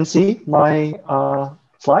guys can see my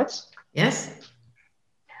slides? Yes.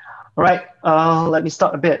 All right, let me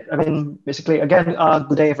start a bit. I mean, basically, again,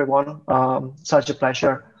 good day, everyone. Such a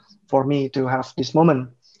pleasure for me to have this moment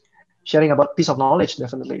sharing about piece of knowledge,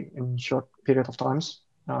 definitely, in short period of times.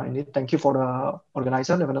 Indeed, thank you for the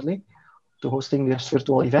organizer, definitely, to hosting this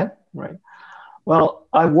virtual event, right? Well,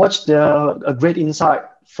 I watched a great insight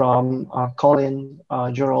from Colin,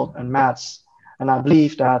 Gerald, and Mats, and I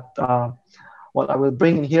believe that what I will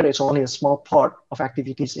bring in here is only a small part of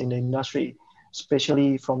activities in the industry,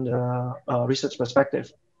 especially from the research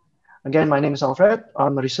perspective. Again, my name is Alfred.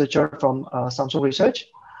 I'm a researcher from Samsung Research,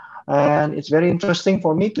 and it's very interesting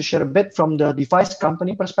for me to share a bit from the device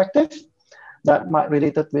company perspective that might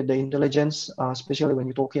relate it with the intelligence, especially when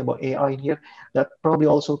you're talking about AI in here, that probably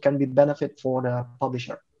also can be benefit for the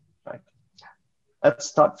publisher, right? Let's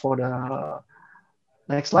start for the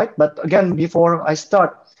next slide. But again, before I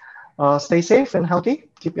start, stay safe and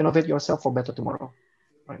healthy. Keep innovate yourself for better tomorrow,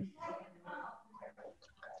 right?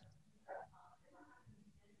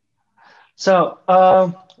 So,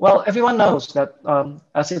 well, everyone knows that,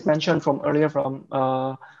 as it mentioned from earlier from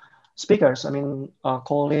speakers, I mean,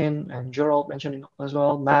 Colin and Gerald mentioned as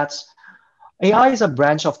well, Mats, AI is a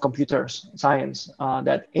branch of computer science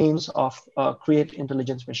that aims of create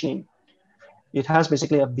intelligence machine. It has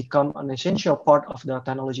basically become an essential part of the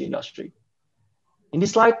technology industry. In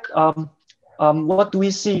this slide, What do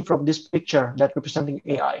we see from this picture that representing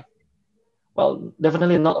AI? Well,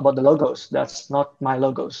 definitely not about the logos. That's not my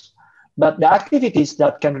logos, but the activities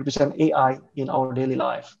that can represent AI in our daily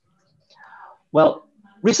life. Well,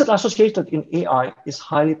 research associated in AI is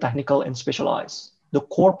highly technical and specialized. The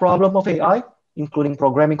core problem of AI, including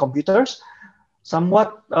programming computers,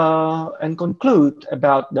 somewhat and conclude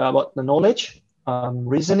about the knowledge,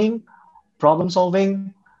 reasoning, problem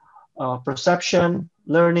solving, perception,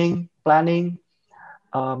 learning, planning,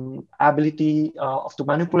 ability to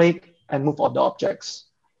manipulate and move on the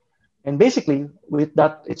objects. And basically, with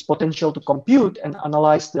that, its potential to compute and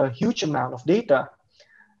analyze the huge amount of data,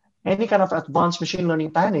 any kind of advanced machine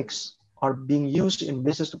learning techniques are being used in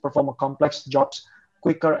business to perform a complex jobs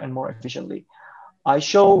quicker and more efficiently. I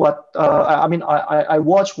show what, I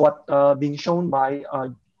watch what being shown by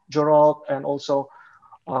Gerald and also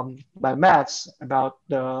by Mats about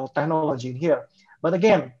the technology in here. But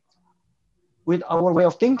again, with our way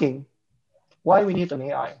of thinking, why we need an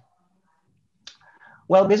AI?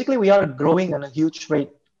 Well, basically we are growing at a huge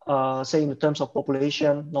rate, say in terms of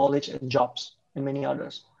population, knowledge, and jobs, and many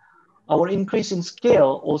others. Our increase in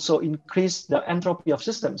scale also increased the entropy of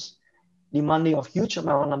systems, demanding of huge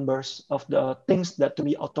amount of numbers of the things that to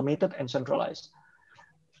be automated and centralized.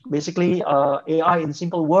 Basically, AI in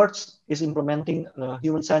simple words is implementing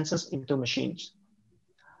human senses into machines.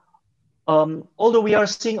 Although we are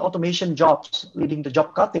seeing automation jobs leading to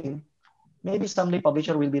job cutting, maybe someday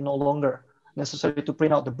publisher will be no longer necessary to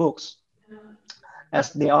print out the books,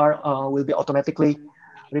 as they are will be automatically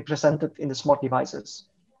represented in the smart devices.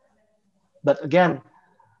 But again,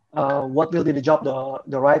 what will be the job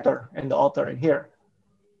the writer and the author in here?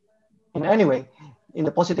 In any way, in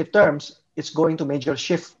the positive terms, it's going to major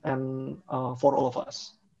shift and for all of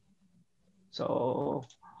us. So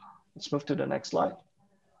let's move to the next slide.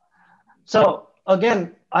 So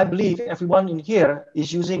again, I believe everyone in here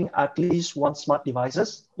is using at least one smart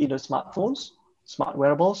devices, either smartphones, smart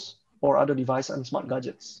wearables, or other devices and smart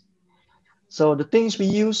gadgets. So the things we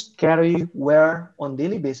use, carry, wear on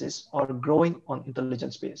daily basis are growing on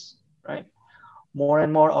intelligence base, right? More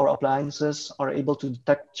and more our appliances are able to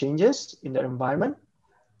detect changes in their environment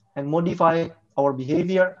and modify our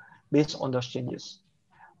behavior based on those changes.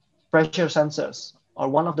 Pressure sensors are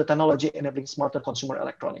one of the technology enabling smarter consumer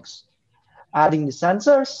electronics. Adding the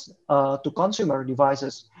sensors to consumer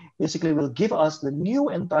devices basically will give us the new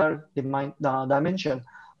entire dimension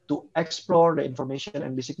to explore the information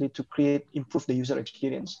and basically to improve the user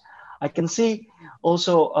experience. I can see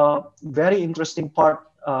also a very interesting part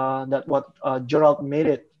that what Gerald made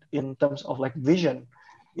it in terms of like vision.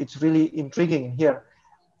 It's really intriguing in here,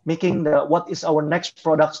 making what is our next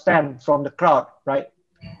product stand from the crowd, right?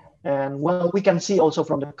 And well, we can see also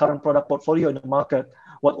from the current product portfolio in the market,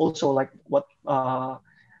 what also like what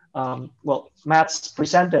Matt's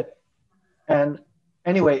presented. And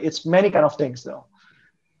anyway, it's many kind of things though.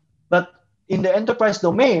 But in the enterprise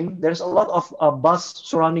domain, there's a lot of buzz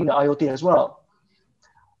surrounding the IoT as well.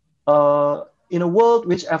 In a world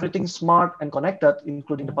which everything's smart and connected,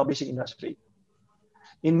 including the publishing industry,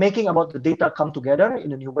 in making about the data come together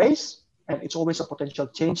in new ways, and it's always a potential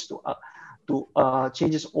change to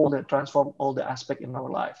changes transform all the aspect in our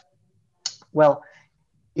life. Well,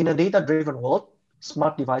 in a data-driven world,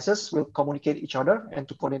 smart devices will communicate each other and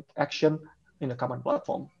to coordinate action in a common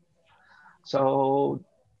platform. So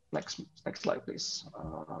next slide, please.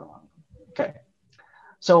 Okay.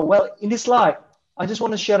 So, well, in this slide, I just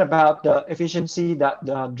want to share about the efficiency that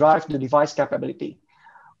drive the device capability.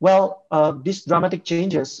 Well, these dramatic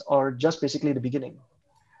changes are just basically the beginning.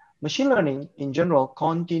 Machine learning in general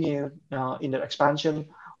continued in their expansion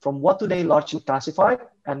from what today largely classified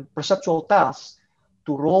and perceptual tasks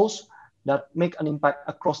to roles that make an impact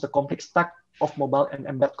across the complex stack of mobile and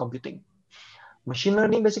embedded computing. Machine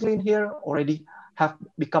learning basically in here already have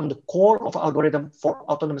become the core of algorithm for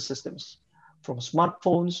autonomous systems, from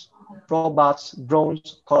smartphones, robots,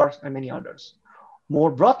 drones, cars, and many others.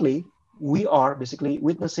 More broadly, we are basically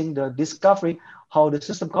witnessing the discovery how the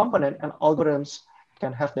system component and algorithms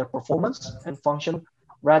can have their performance and function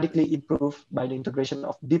radically improved by the integration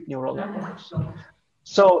of deep neural networks.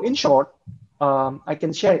 So in short, I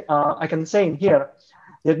can say in here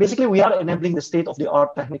that basically we are enabling the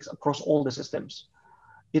state-of-the-art techniques across all the systems.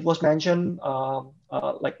 It was mentioned,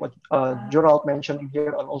 like what Gerald mentioned in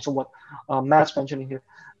here, and also what Matt's mentioned in here.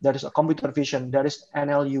 There is a computer vision, there is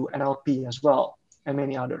NLU, NLP as well, and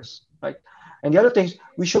many others, right? And the other things,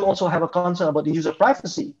 we should also have a concern about the user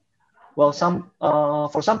privacy. Well,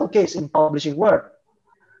 for example, case in publishing work,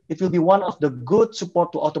 it will be one of the good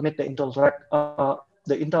support to automate the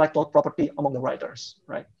intellectual property among the writers,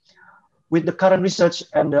 right? with the current research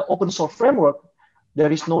and the open source framework,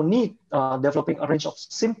 there is no need developing a range of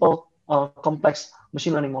simple, complex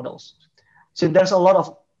machine learning models. So there's a lot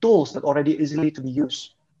of tools that already easily to be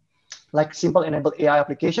used, like simple enabled AI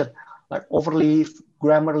application, like Overleaf,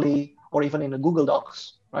 Grammarly, or even in the Google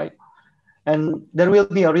Docs, right? And there will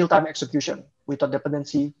be a real-time execution without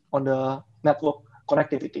dependency on the network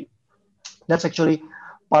connectivity. That's actually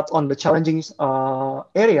part on the challenging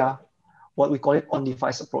area, what we call it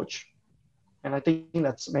on-device approach. And I think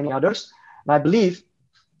that's many others. And I believe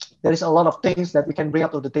there is a lot of things that we can bring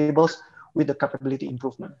up to the tables with the capability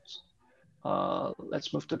improvements.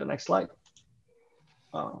 Let's move to the next slide.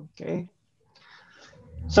 Okay.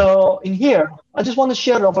 So in here, I just want to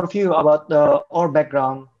share an overview about our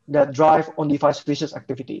background that drive on-device research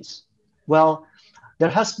activities. Well, there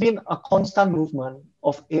has been a constant movement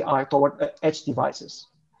of AI toward edge devices.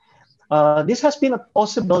 This has been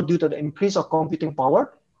possible due to the increase of computing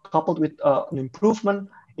power, coupled with an improvement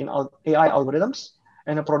in AI algorithms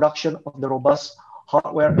and the production of the robust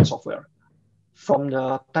hardware and software, from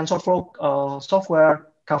the TensorFlow software,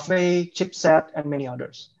 Caffe, chipset, and many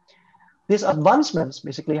others. These advancements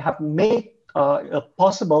basically have made it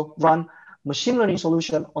possible run machine learning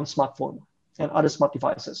solution on smartphone and other smart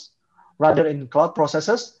devices, rather in cloud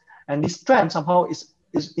processes, and this trend somehow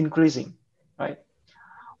is increasing, right?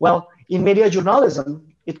 Well, in media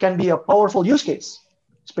journalism, it can be a powerful use case,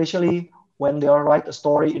 especially when they write a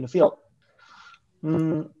story in the field.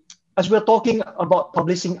 As we're talking about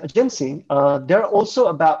publishing agency, there are also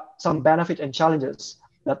about some benefit and challenges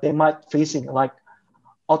that they might facing, like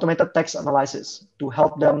automated text analysis to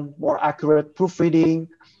help them more accurate proofreading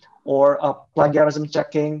or plagiarism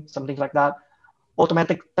checking, something like that.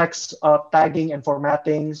 Automatic text tagging and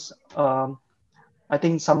formattings. I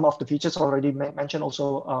think some of the features already mentioned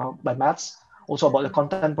also by Mats, also about the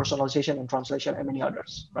content personalization and translation and many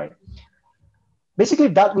others, right? Basically,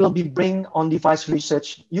 that will be bring on-device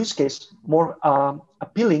research use case more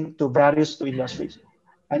appealing to various industries.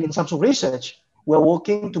 And in Samsung Research, we're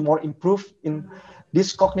working to more improve in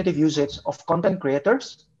this cognitive usage of content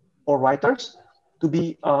creators or writers to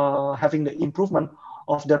be having the improvement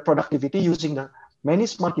of their productivity using the many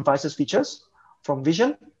smart devices features from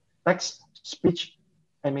vision, text, speech,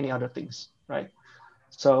 and many other things, right?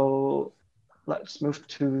 So let's move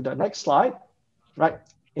to the next slide, right?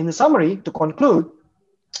 In the summary, to conclude,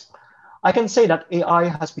 I can say that AI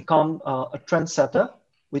has become a trendsetter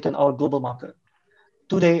within our global market.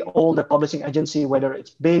 Today, all the publishing agency, whether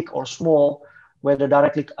it's big or small, whether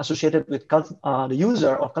directly associated with the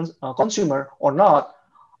user or consumer or not,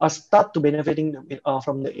 are start to benefiting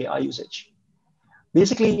from the AI usage.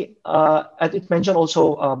 Basically, as it mentioned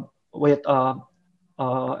also with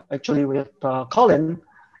Colin,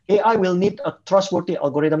 AI will need a trustworthy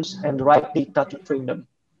algorithms and the right data to train them.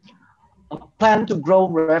 A plan to grow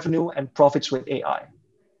revenue and profits with AI,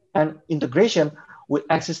 and integration with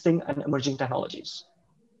existing and emerging technologies.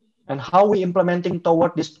 And how we implementing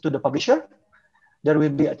toward this to the publisher, there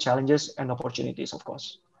will be challenges and opportunities, of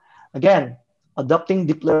course. Again, adopting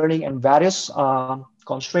deep learning and various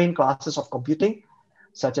constrained classes of computing,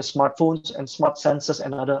 such as smartphones and smart sensors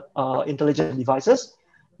and other intelligent devices,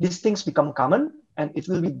 these things become common, and it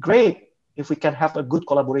will be great if we can have a good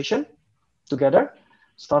collaboration together,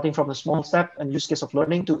 starting from a small step and use case of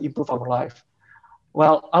learning to improve our life.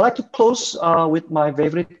 Well, I like to close with my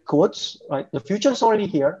favorite quotes, right? The future is already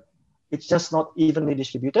here. It's just not evenly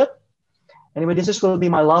distributed. Anyway, this will be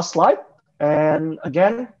my last slide. And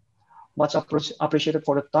again, much appreciated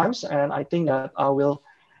for the times. And I think that I will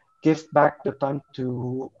give back the time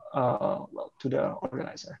to the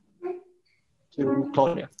organizer, to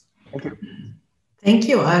Claudia. Thank you. Thank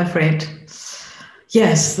you, Alfred.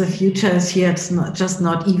 Yes, the future is here. It's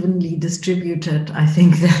not evenly distributed. I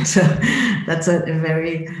think that's a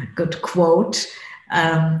very good quote.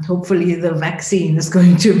 Hopefully the vaccine is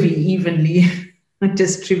going to be evenly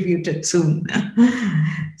distributed soon,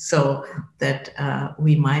 so that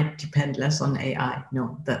we might depend less on AI.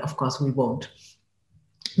 No, that of course we won't,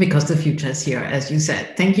 because the future is here, as you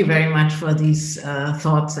said. Thank you very much for these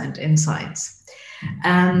thoughts and insights.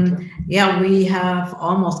 Yeah, we have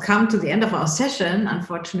almost come to the end of our session,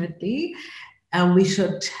 unfortunately. We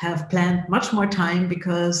should have planned much more time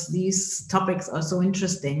because these topics are so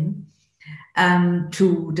interesting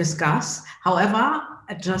to discuss. However,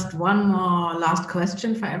 just one more last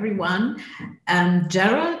question for everyone.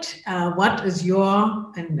 Gerald, what is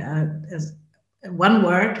your, one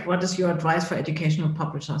word, what is your advice for educational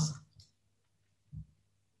publishers?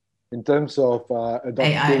 In terms of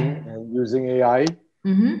adopting and using AI,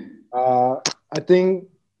 I think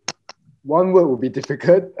one word would be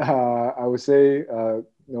difficult. I would say,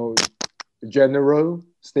 general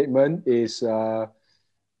statement is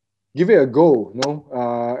give it a go.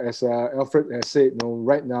 As Alfred has said,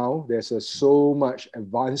 right now there's so much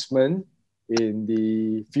advancement in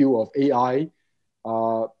the field of AI.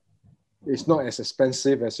 It's not as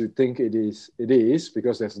expensive as you think it is. It is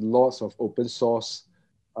because there's lots of open source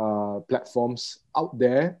platforms out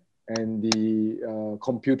there, and the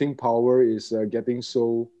computing power is getting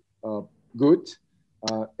so good.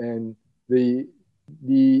 And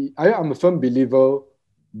I'm a firm believer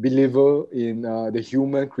in the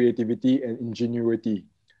human creativity and ingenuity.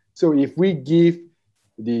 So if we give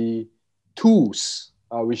the tools,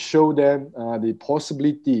 we show them the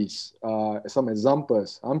possibilities, some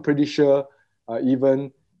examples. I'm pretty sure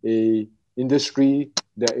even a industry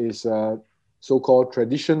that is so-called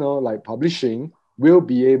traditional, like publishing, will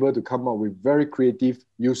be able to come up with very creative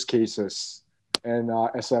use cases. And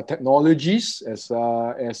as a technologies, as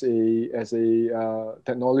a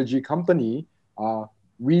technology company,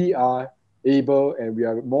 we are able and we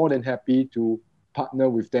are more than happy to partner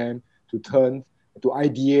with them to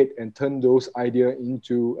ideate and turn those ideas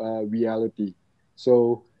into reality.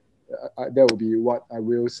 So that would be what I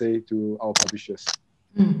will say to our publishers.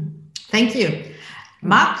 Thank you.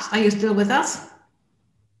 Mark, are you still with us?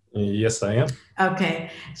 Yes, I am. Okay.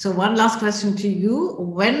 So one last question to you.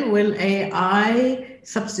 When will AI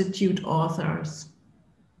substitute authors?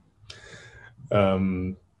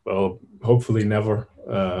 Well, hopefully never.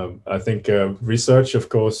 I think research, of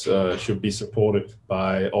course, should be supported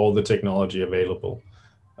by all the technology available.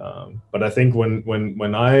 But I think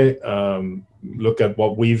when I look at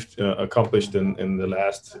what we've accomplished in the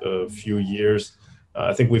last few years,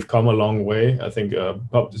 I think we've come a long way. I think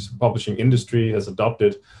publishing industry has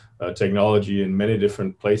adopted technology in many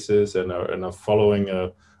different places and are following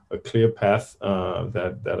a clear path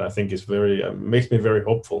that I think is makes me very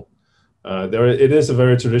hopeful. It is a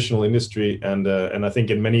very traditional industry, and I think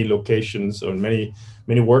in many locations or in many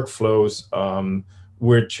workflows,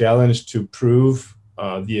 we're challenged to prove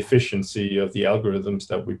the efficiency of the algorithms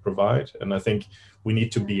that we provide, and I think we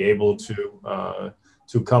need to be able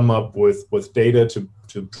to come up with data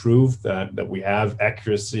to prove that we have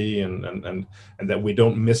accuracy and that we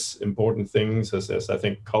don't miss important things. As I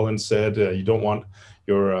think Colin said, you don't want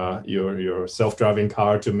your self-driving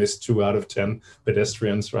car to miss 2 out of 10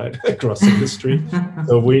 pedestrians, right, across industry.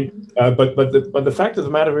 So but the fact of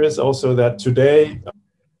the matter is also that today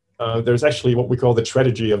there's actually what we call the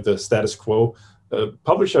tragedy of the status quo.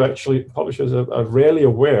 Publishers are rarely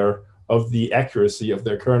aware of the accuracy of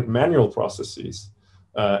their current manual processes.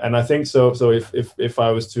 And I think so if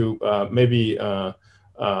I was to maybe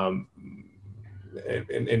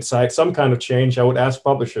incite some kind of change, I would ask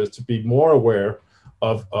publishers to be more aware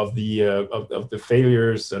of the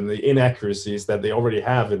failures and the inaccuracies that they already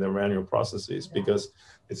have in their manual processes, because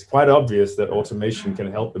it's quite obvious that automation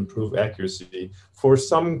can help improve accuracy for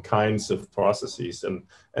some kinds of processes,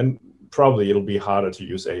 and probably it'll be harder to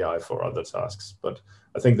use AI for other tasks. But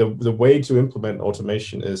I think the way to implement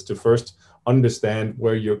automation is to first understand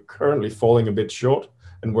where you're currently falling a bit short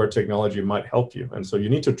and where technology might help you. And so you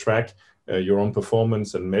need to track your own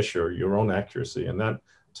performance and measure your own accuracy. And that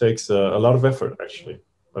takes a lot of effort, actually.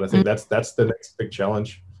 But I think that's the next big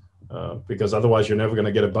challenge, because otherwise you're never going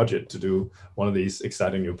to get a budget to do one of these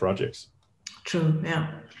exciting new projects. True,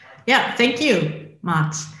 yeah. Yeah, thank you,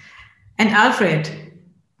 Mats. And Alfred,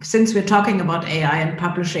 since we're talking about AI and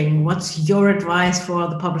publishing, what's your advice for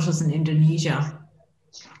the publishers in Indonesia?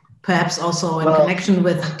 Perhaps also in connection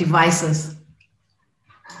with devices.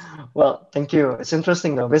 Well, thank you. It's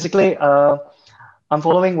interesting though. Basically, I'm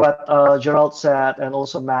following what Gerald said, and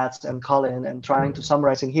also Matt and Colin, and trying to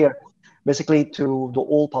summarize in here. Basically, to the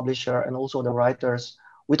old publisher and also the writers,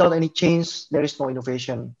 without any change, there is no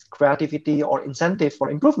innovation, creativity, or incentive for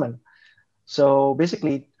improvement. So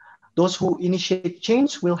basically, those who initiate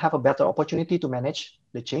change will have a better opportunity to manage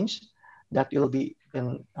the change that will be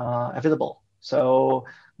inevitable. So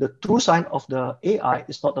the true sign of the AI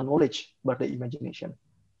is not the knowledge, but the imagination.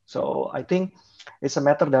 So I think it's a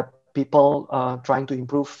matter that people trying to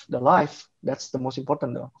improve their life, that's the most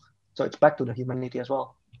important though. So it's back to the humanity as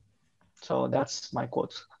well. So that's my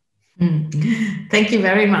quote. Thank you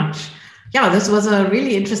very much. Yeah, this was a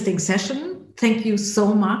really interesting session. Thank you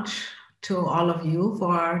so much to all of you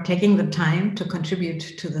for taking the time to contribute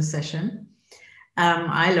to the session.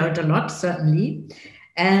 I learned a lot, certainly.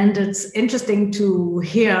 And it's interesting to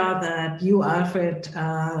hear that you, Alfred,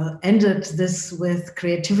 ended this with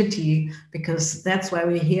creativity, because that's why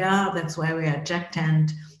we're here. That's why we're at Jack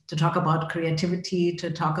Tent, to talk about creativity,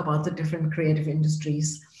 to talk about the different creative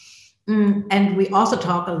industries. And we also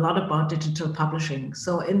talk a lot about digital publishing.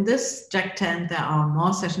 So in this Jack 10, there are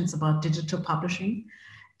more sessions about digital publishing,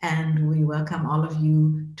 and we welcome all of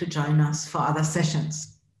you to join us for other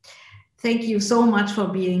sessions. Thank you so much for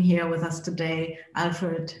being here with us today,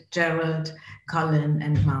 Alfred, Gerald, Colin,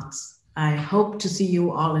 and Mats. I hope to see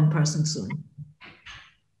you all in person soon.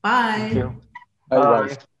 Bye. Thank you. Bye.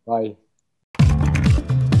 Bye. Bye.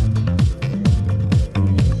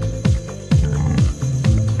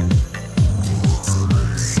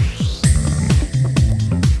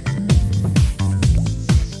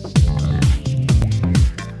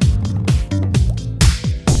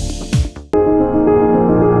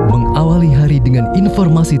 Dengan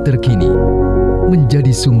informasi terkini,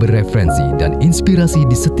 menjadi sumber referensi dan inspirasi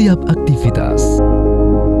di setiap aktivitas.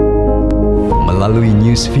 Melalui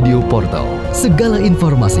news video portal, segala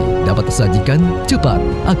informasi dapat disajikan cepat,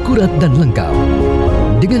 akurat, dan lengkap.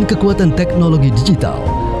 Dengan kekuatan teknologi digital,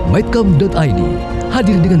 Maidcom.id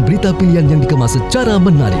hadir dengan berita pilihan yang dikemas secara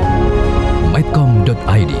menarik.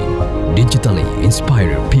 Maidcom.id, digitally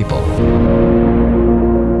inspire people.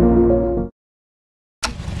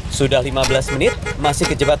 Sudah 15 menit, masih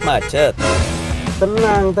kejebak macet.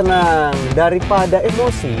 Tenang. Daripada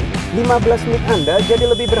emosi, 15 menit Anda jadi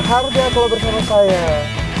lebih berharga kalau bersama saya.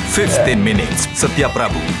 15 Minutes, setiap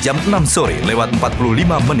Rabu, jam 6 sore lewat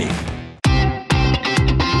 45 menit.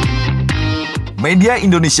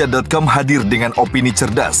 Mediaindonesia.com hadir dengan opini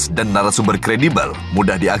cerdas dan narasumber kredibel,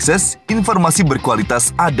 mudah diakses, informasi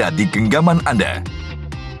berkualitas ada di genggaman Anda.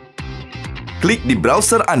 Klik di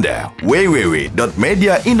browser Anda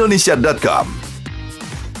www.mediaindonesia.com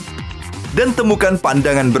dan temukan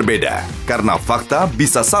pandangan berbeda, karena fakta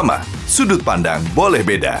bisa sama, sudut pandang boleh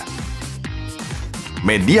beda.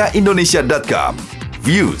 Mediaindonesia.com,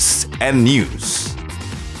 views and news.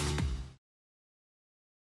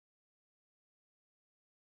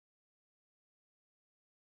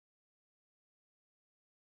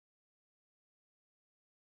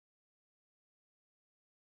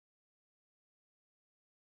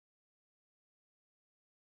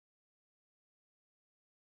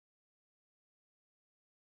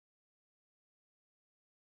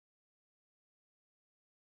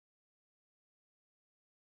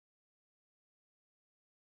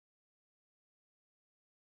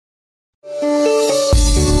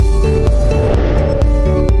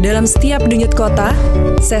 Dalam setiap denyut kota,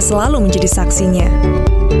 saya selalu menjadi saksinya.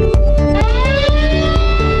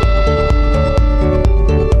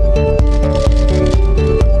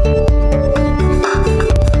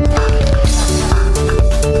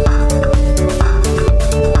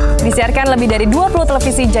 Disiarkan lebih dari 20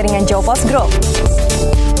 televisi jaringan Jawa Post Group.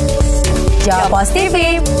 Jawa Post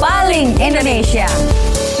TV, paling Indonesia.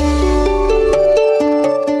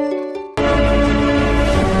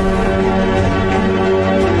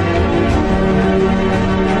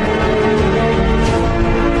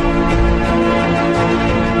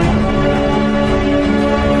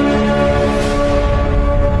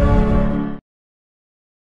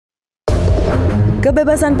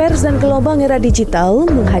 Kebebasan pers dan gelombang era digital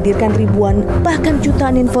menghadirkan ribuan bahkan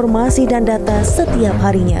jutaan informasi dan data setiap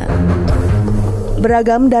harinya.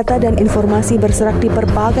 Beragam data dan informasi berserak di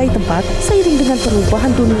berbagai tempat seiring dengan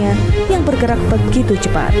perubahan dunia yang bergerak begitu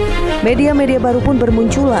cepat. Media-media baru pun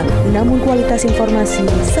bermunculan, namun kualitas informasi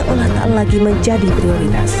seolah tak lagi menjadi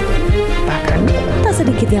prioritas. Bahkan tak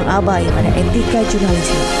sedikit yang abai pada etika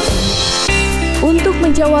jurnalisme. Untuk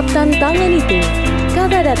menjawab tantangan itu,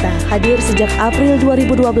 Kata Data hadir sejak April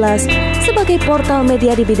 2012 sebagai portal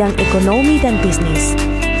media di bidang ekonomi dan bisnis.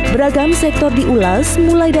 Beragam sektor diulas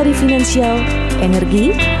mulai dari finansial,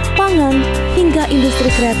 energi, pangan, hingga industri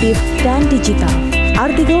kreatif dan digital.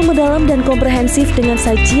 Artikel mendalam dan komprehensif dengan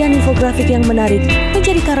sajian infografik yang menarik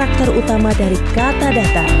menjadi karakter utama dari Kata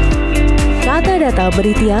Data. Kata Data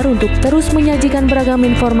berikhtiar untuk terus menyajikan beragam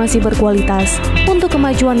informasi berkualitas untuk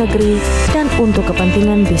kemajuan negeri dan untuk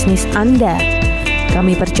kepentingan bisnis Anda.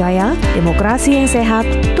 Kami percaya demokrasi yang sehat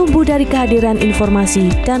tumbuh dari kehadiran informasi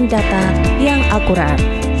dan data yang akurat.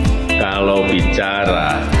 Kalau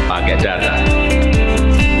bicara pakai data.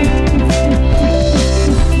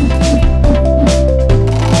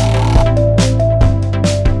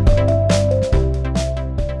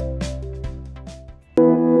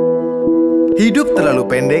 Hidup terlalu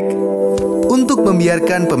pendek untuk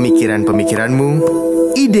membiarkan pemikiran-pemikiranmu,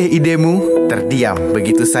 ide-idemu terdiam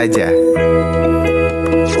begitu saja.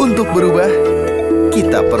 Untuk berubah,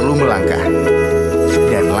 kita perlu melangkah.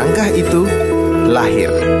 Dan langkah itu lahir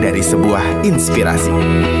dari sebuah inspirasi.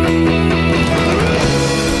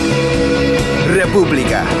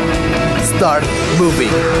 Republika, start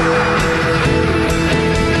moving.